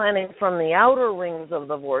been planning from the outer rings of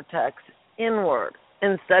the vortex inward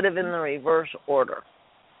instead of in the reverse order.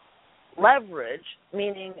 Leverage,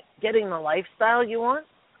 meaning getting the lifestyle you want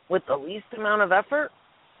with the least amount of effort,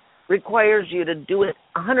 requires you to do it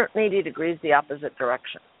 180 degrees the opposite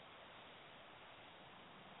direction.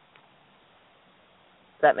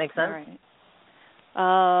 Does that make sense? Right.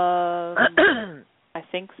 I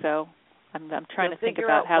think so. I'm trying to think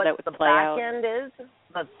about how that would play out. The back end is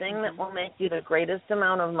the thing that will make you the greatest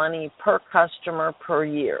amount of money per customer per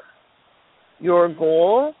year. Your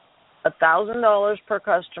goal, $1,000 per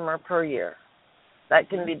customer per year. That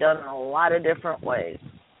can be done in a lot of different ways.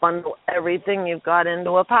 Bundle everything you've got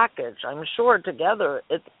into a package. I'm sure together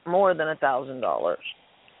it's more than $1,000.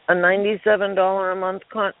 A $97 a month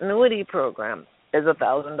continuity program is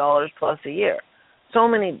 $1,000 plus a year. So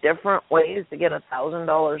many different ways to get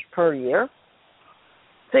 $1,000 per year.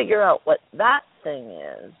 Figure out what that thing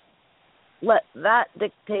is. Let that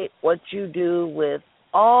dictate what you do with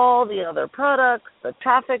all the other products, the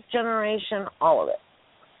traffic generation, all of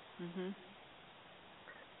it. Mm-hmm.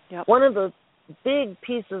 Yep. One of the big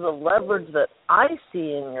pieces of leverage that I see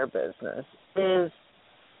in your business is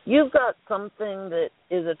you've got something that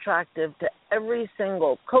is attractive to every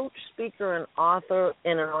single coach, speaker, and author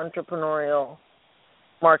in an entrepreneurial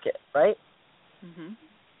market, right? Mm-hmm.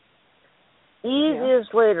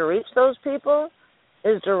 Easiest way to reach those people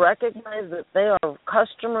is to recognize that they are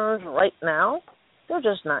customers right now. They're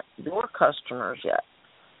just not your customers yet.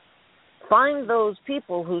 Find those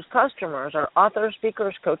people whose customers are authors,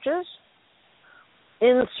 speakers, coaches.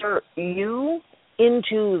 Insert you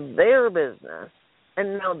into their business,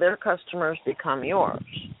 and now their customers become yours.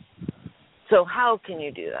 So how can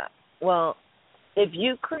you do that? Well, if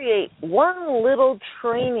you create one little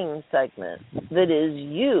training segment that is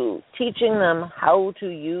you teaching them how to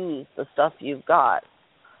use the stuff you've got,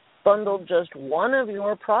 bundle just one of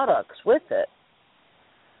your products with it,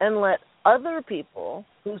 and let other people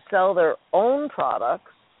who sell their own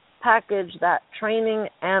products package that training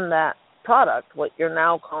and that product, what you're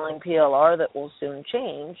now calling PLR that will soon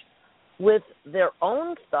change, with their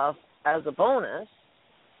own stuff as a bonus.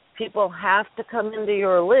 People have to come into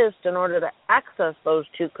your list in order to access those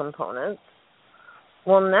two components.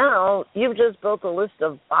 Well, now you've just built a list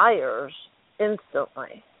of buyers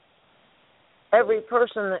instantly. Every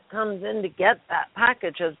person that comes in to get that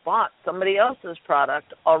package has bought somebody else's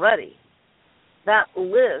product already. That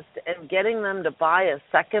list and getting them to buy a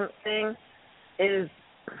second thing is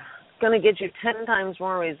going to get you 10 times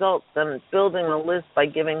more results than building a list by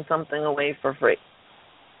giving something away for free.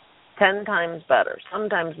 10 times better,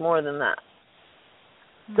 sometimes more than that.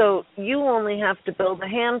 So you only have to build a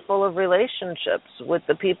handful of relationships with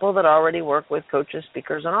the people that already work with coaches,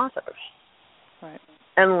 speakers, and authors. Right.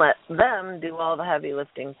 And let them do all the heavy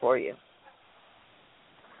lifting for you.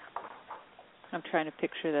 I'm trying to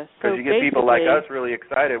picture this. Because you get people like us really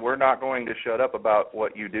excited. We're not going to shut up about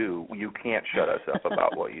what you do. You can't shut us up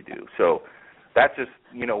about what you do. So that's just,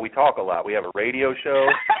 we talk a lot. We have a radio show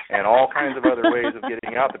and all kinds of other ways of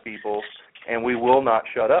getting out to people, and we will not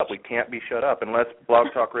shut up. We can't be shut up unless Blog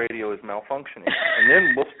Talk Radio is malfunctioning. And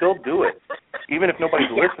then we'll still do it. Even if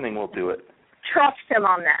nobody's listening, we'll do it. Trust him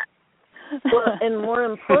on that. Well, and more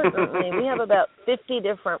importantly, we have about 50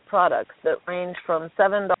 different products that range from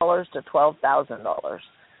 $7 to $12,000,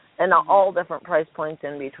 and all different price points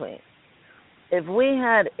in between. If we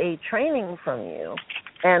had a training from you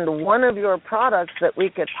and one of your products that we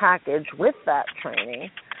could package with that training,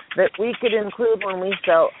 that we could include when we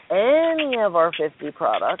sell any of our 50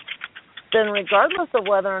 products, then regardless of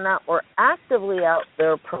whether or not we're actively out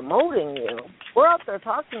there promoting you, we're out there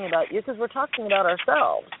talking about you because we're talking about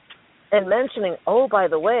ourselves. And mentioning, oh, by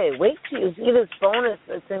the way, wait till you see this bonus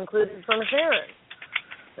that's included from Sharyn.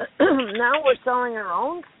 Now we're selling our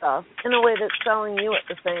own stuff in a way that's selling you at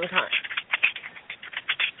the same time.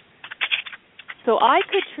 So I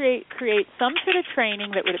could create some sort of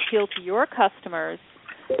training that would appeal to your customers.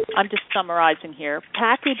 I'm just summarizing here.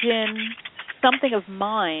 Package in something of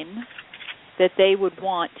mine that they would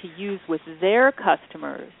want to use with their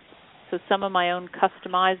customers. So some of my own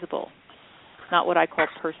customizable. Not what I call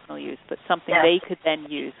personal use, but something they could then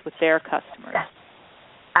use with their customers. Yes.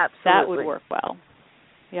 Absolutely. That would work well.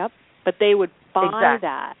 Yep. But they would buy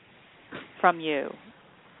that from you.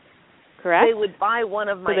 Correct? They would buy one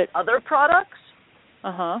of my other products,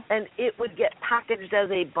 and it would get packaged as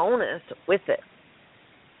a bonus with it.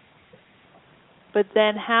 But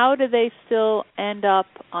then how do they still end up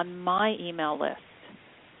on my email list?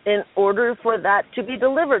 In order for that to be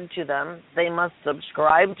delivered to them, they must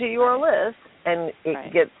subscribe to your list, and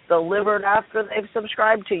it gets delivered after they've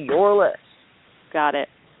subscribed to your list. Got it.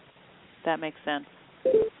 That makes sense.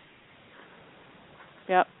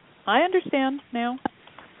 Yep. I understand now.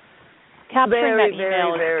 Capturing that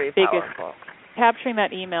email is the biggest. Powerful. Capturing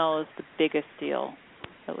that email is the biggest deal,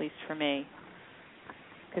 at least for me,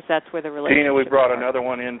 because that's where the relationship. Gina, we brought another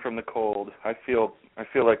one in from the cold. I feel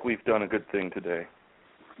like we've done a good thing today.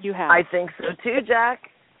 You have. I think so too,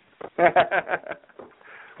 Jack.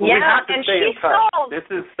 We have to stay in touch. Solved. This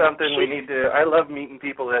is something we need to. I love meeting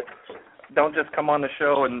people that don't just come on the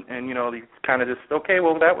show and they kind of just, okay,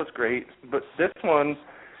 well, that was great. But this one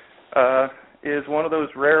is one of those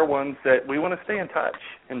rare ones that we want to stay in touch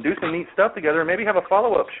and do some neat stuff together and maybe have a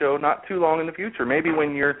follow-up show not too long in the future, maybe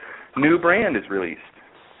when your new brand is released.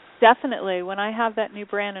 Definitely. When I have that new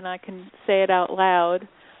brand and I can say it out loud,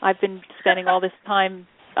 I've been spending all this time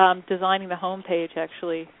designing the homepage,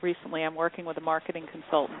 actually, recently. I'm working with a marketing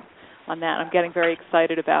consultant on that. I'm getting very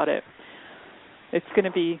excited about it. It's going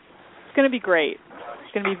to be great.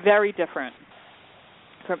 It's going to be very different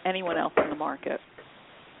from anyone else in the market.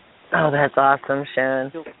 Oh, that's awesome,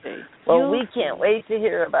 Sharyn. You'll see. Well, we can't wait to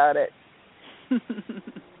hear about it.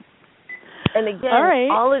 And again,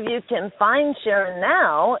 all of you can find Sharyn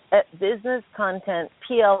now at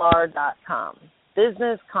businesscontentplr.com.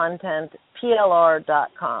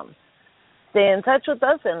 businesscontentplr.com. Stay in touch with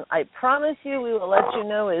us, and I promise you we will let you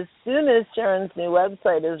know as soon as Sharyn's new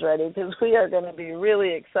website is ready, because we are going to be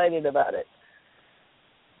really excited about it.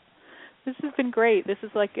 This has been great. This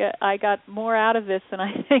is like I got more out of this than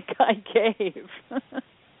I think I gave.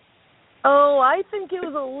 Oh, I think it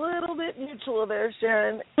was a little bit mutual there,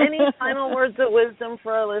 Sharyn. Any final words of wisdom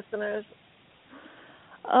for our listeners?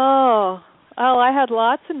 Oh, I had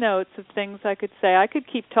lots of notes of things I could say. I could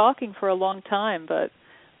keep talking for a long time, but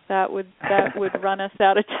that would run us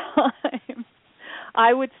out of time.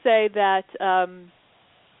 I would say that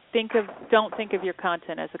don't think of your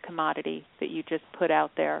content as a commodity that you just put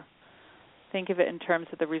out there. Think of it in terms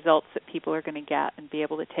of the results that people are going to get and be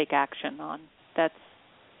able to take action on. That's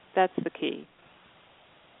the key.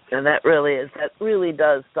 And that really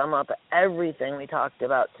does sum up everything we talked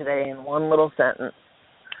about today in one little sentence.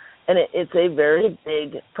 And it's a very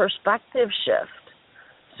big perspective shift.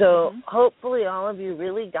 So hopefully all of you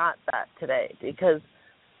really got that today, because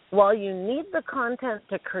while you need the content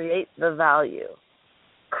to create the value,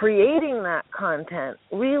 creating that content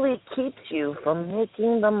really keeps you from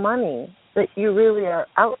making the money that you really are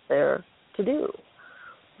out there to do.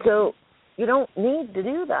 So you don't need to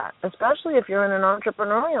do that, especially if you're in an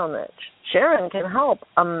entrepreneurial niche. Sharyn can help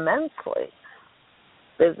immensely.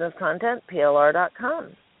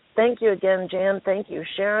 BusinessContentPLR.com. Thank you again, Jan. Thank you,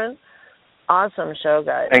 Sharyn. Awesome show,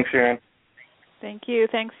 guys. Thanks, Sharyn. Thank you.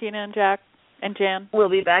 Thanks, Gina and Jack and Jan. We'll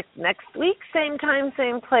be back next week, same time,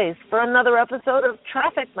 same place, for another episode of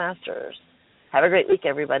Traffic Masters. Have a great week,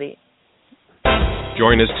 everybody.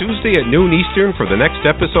 Join us Tuesday at noon Eastern for the next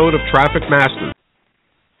episode of Traffic Masters.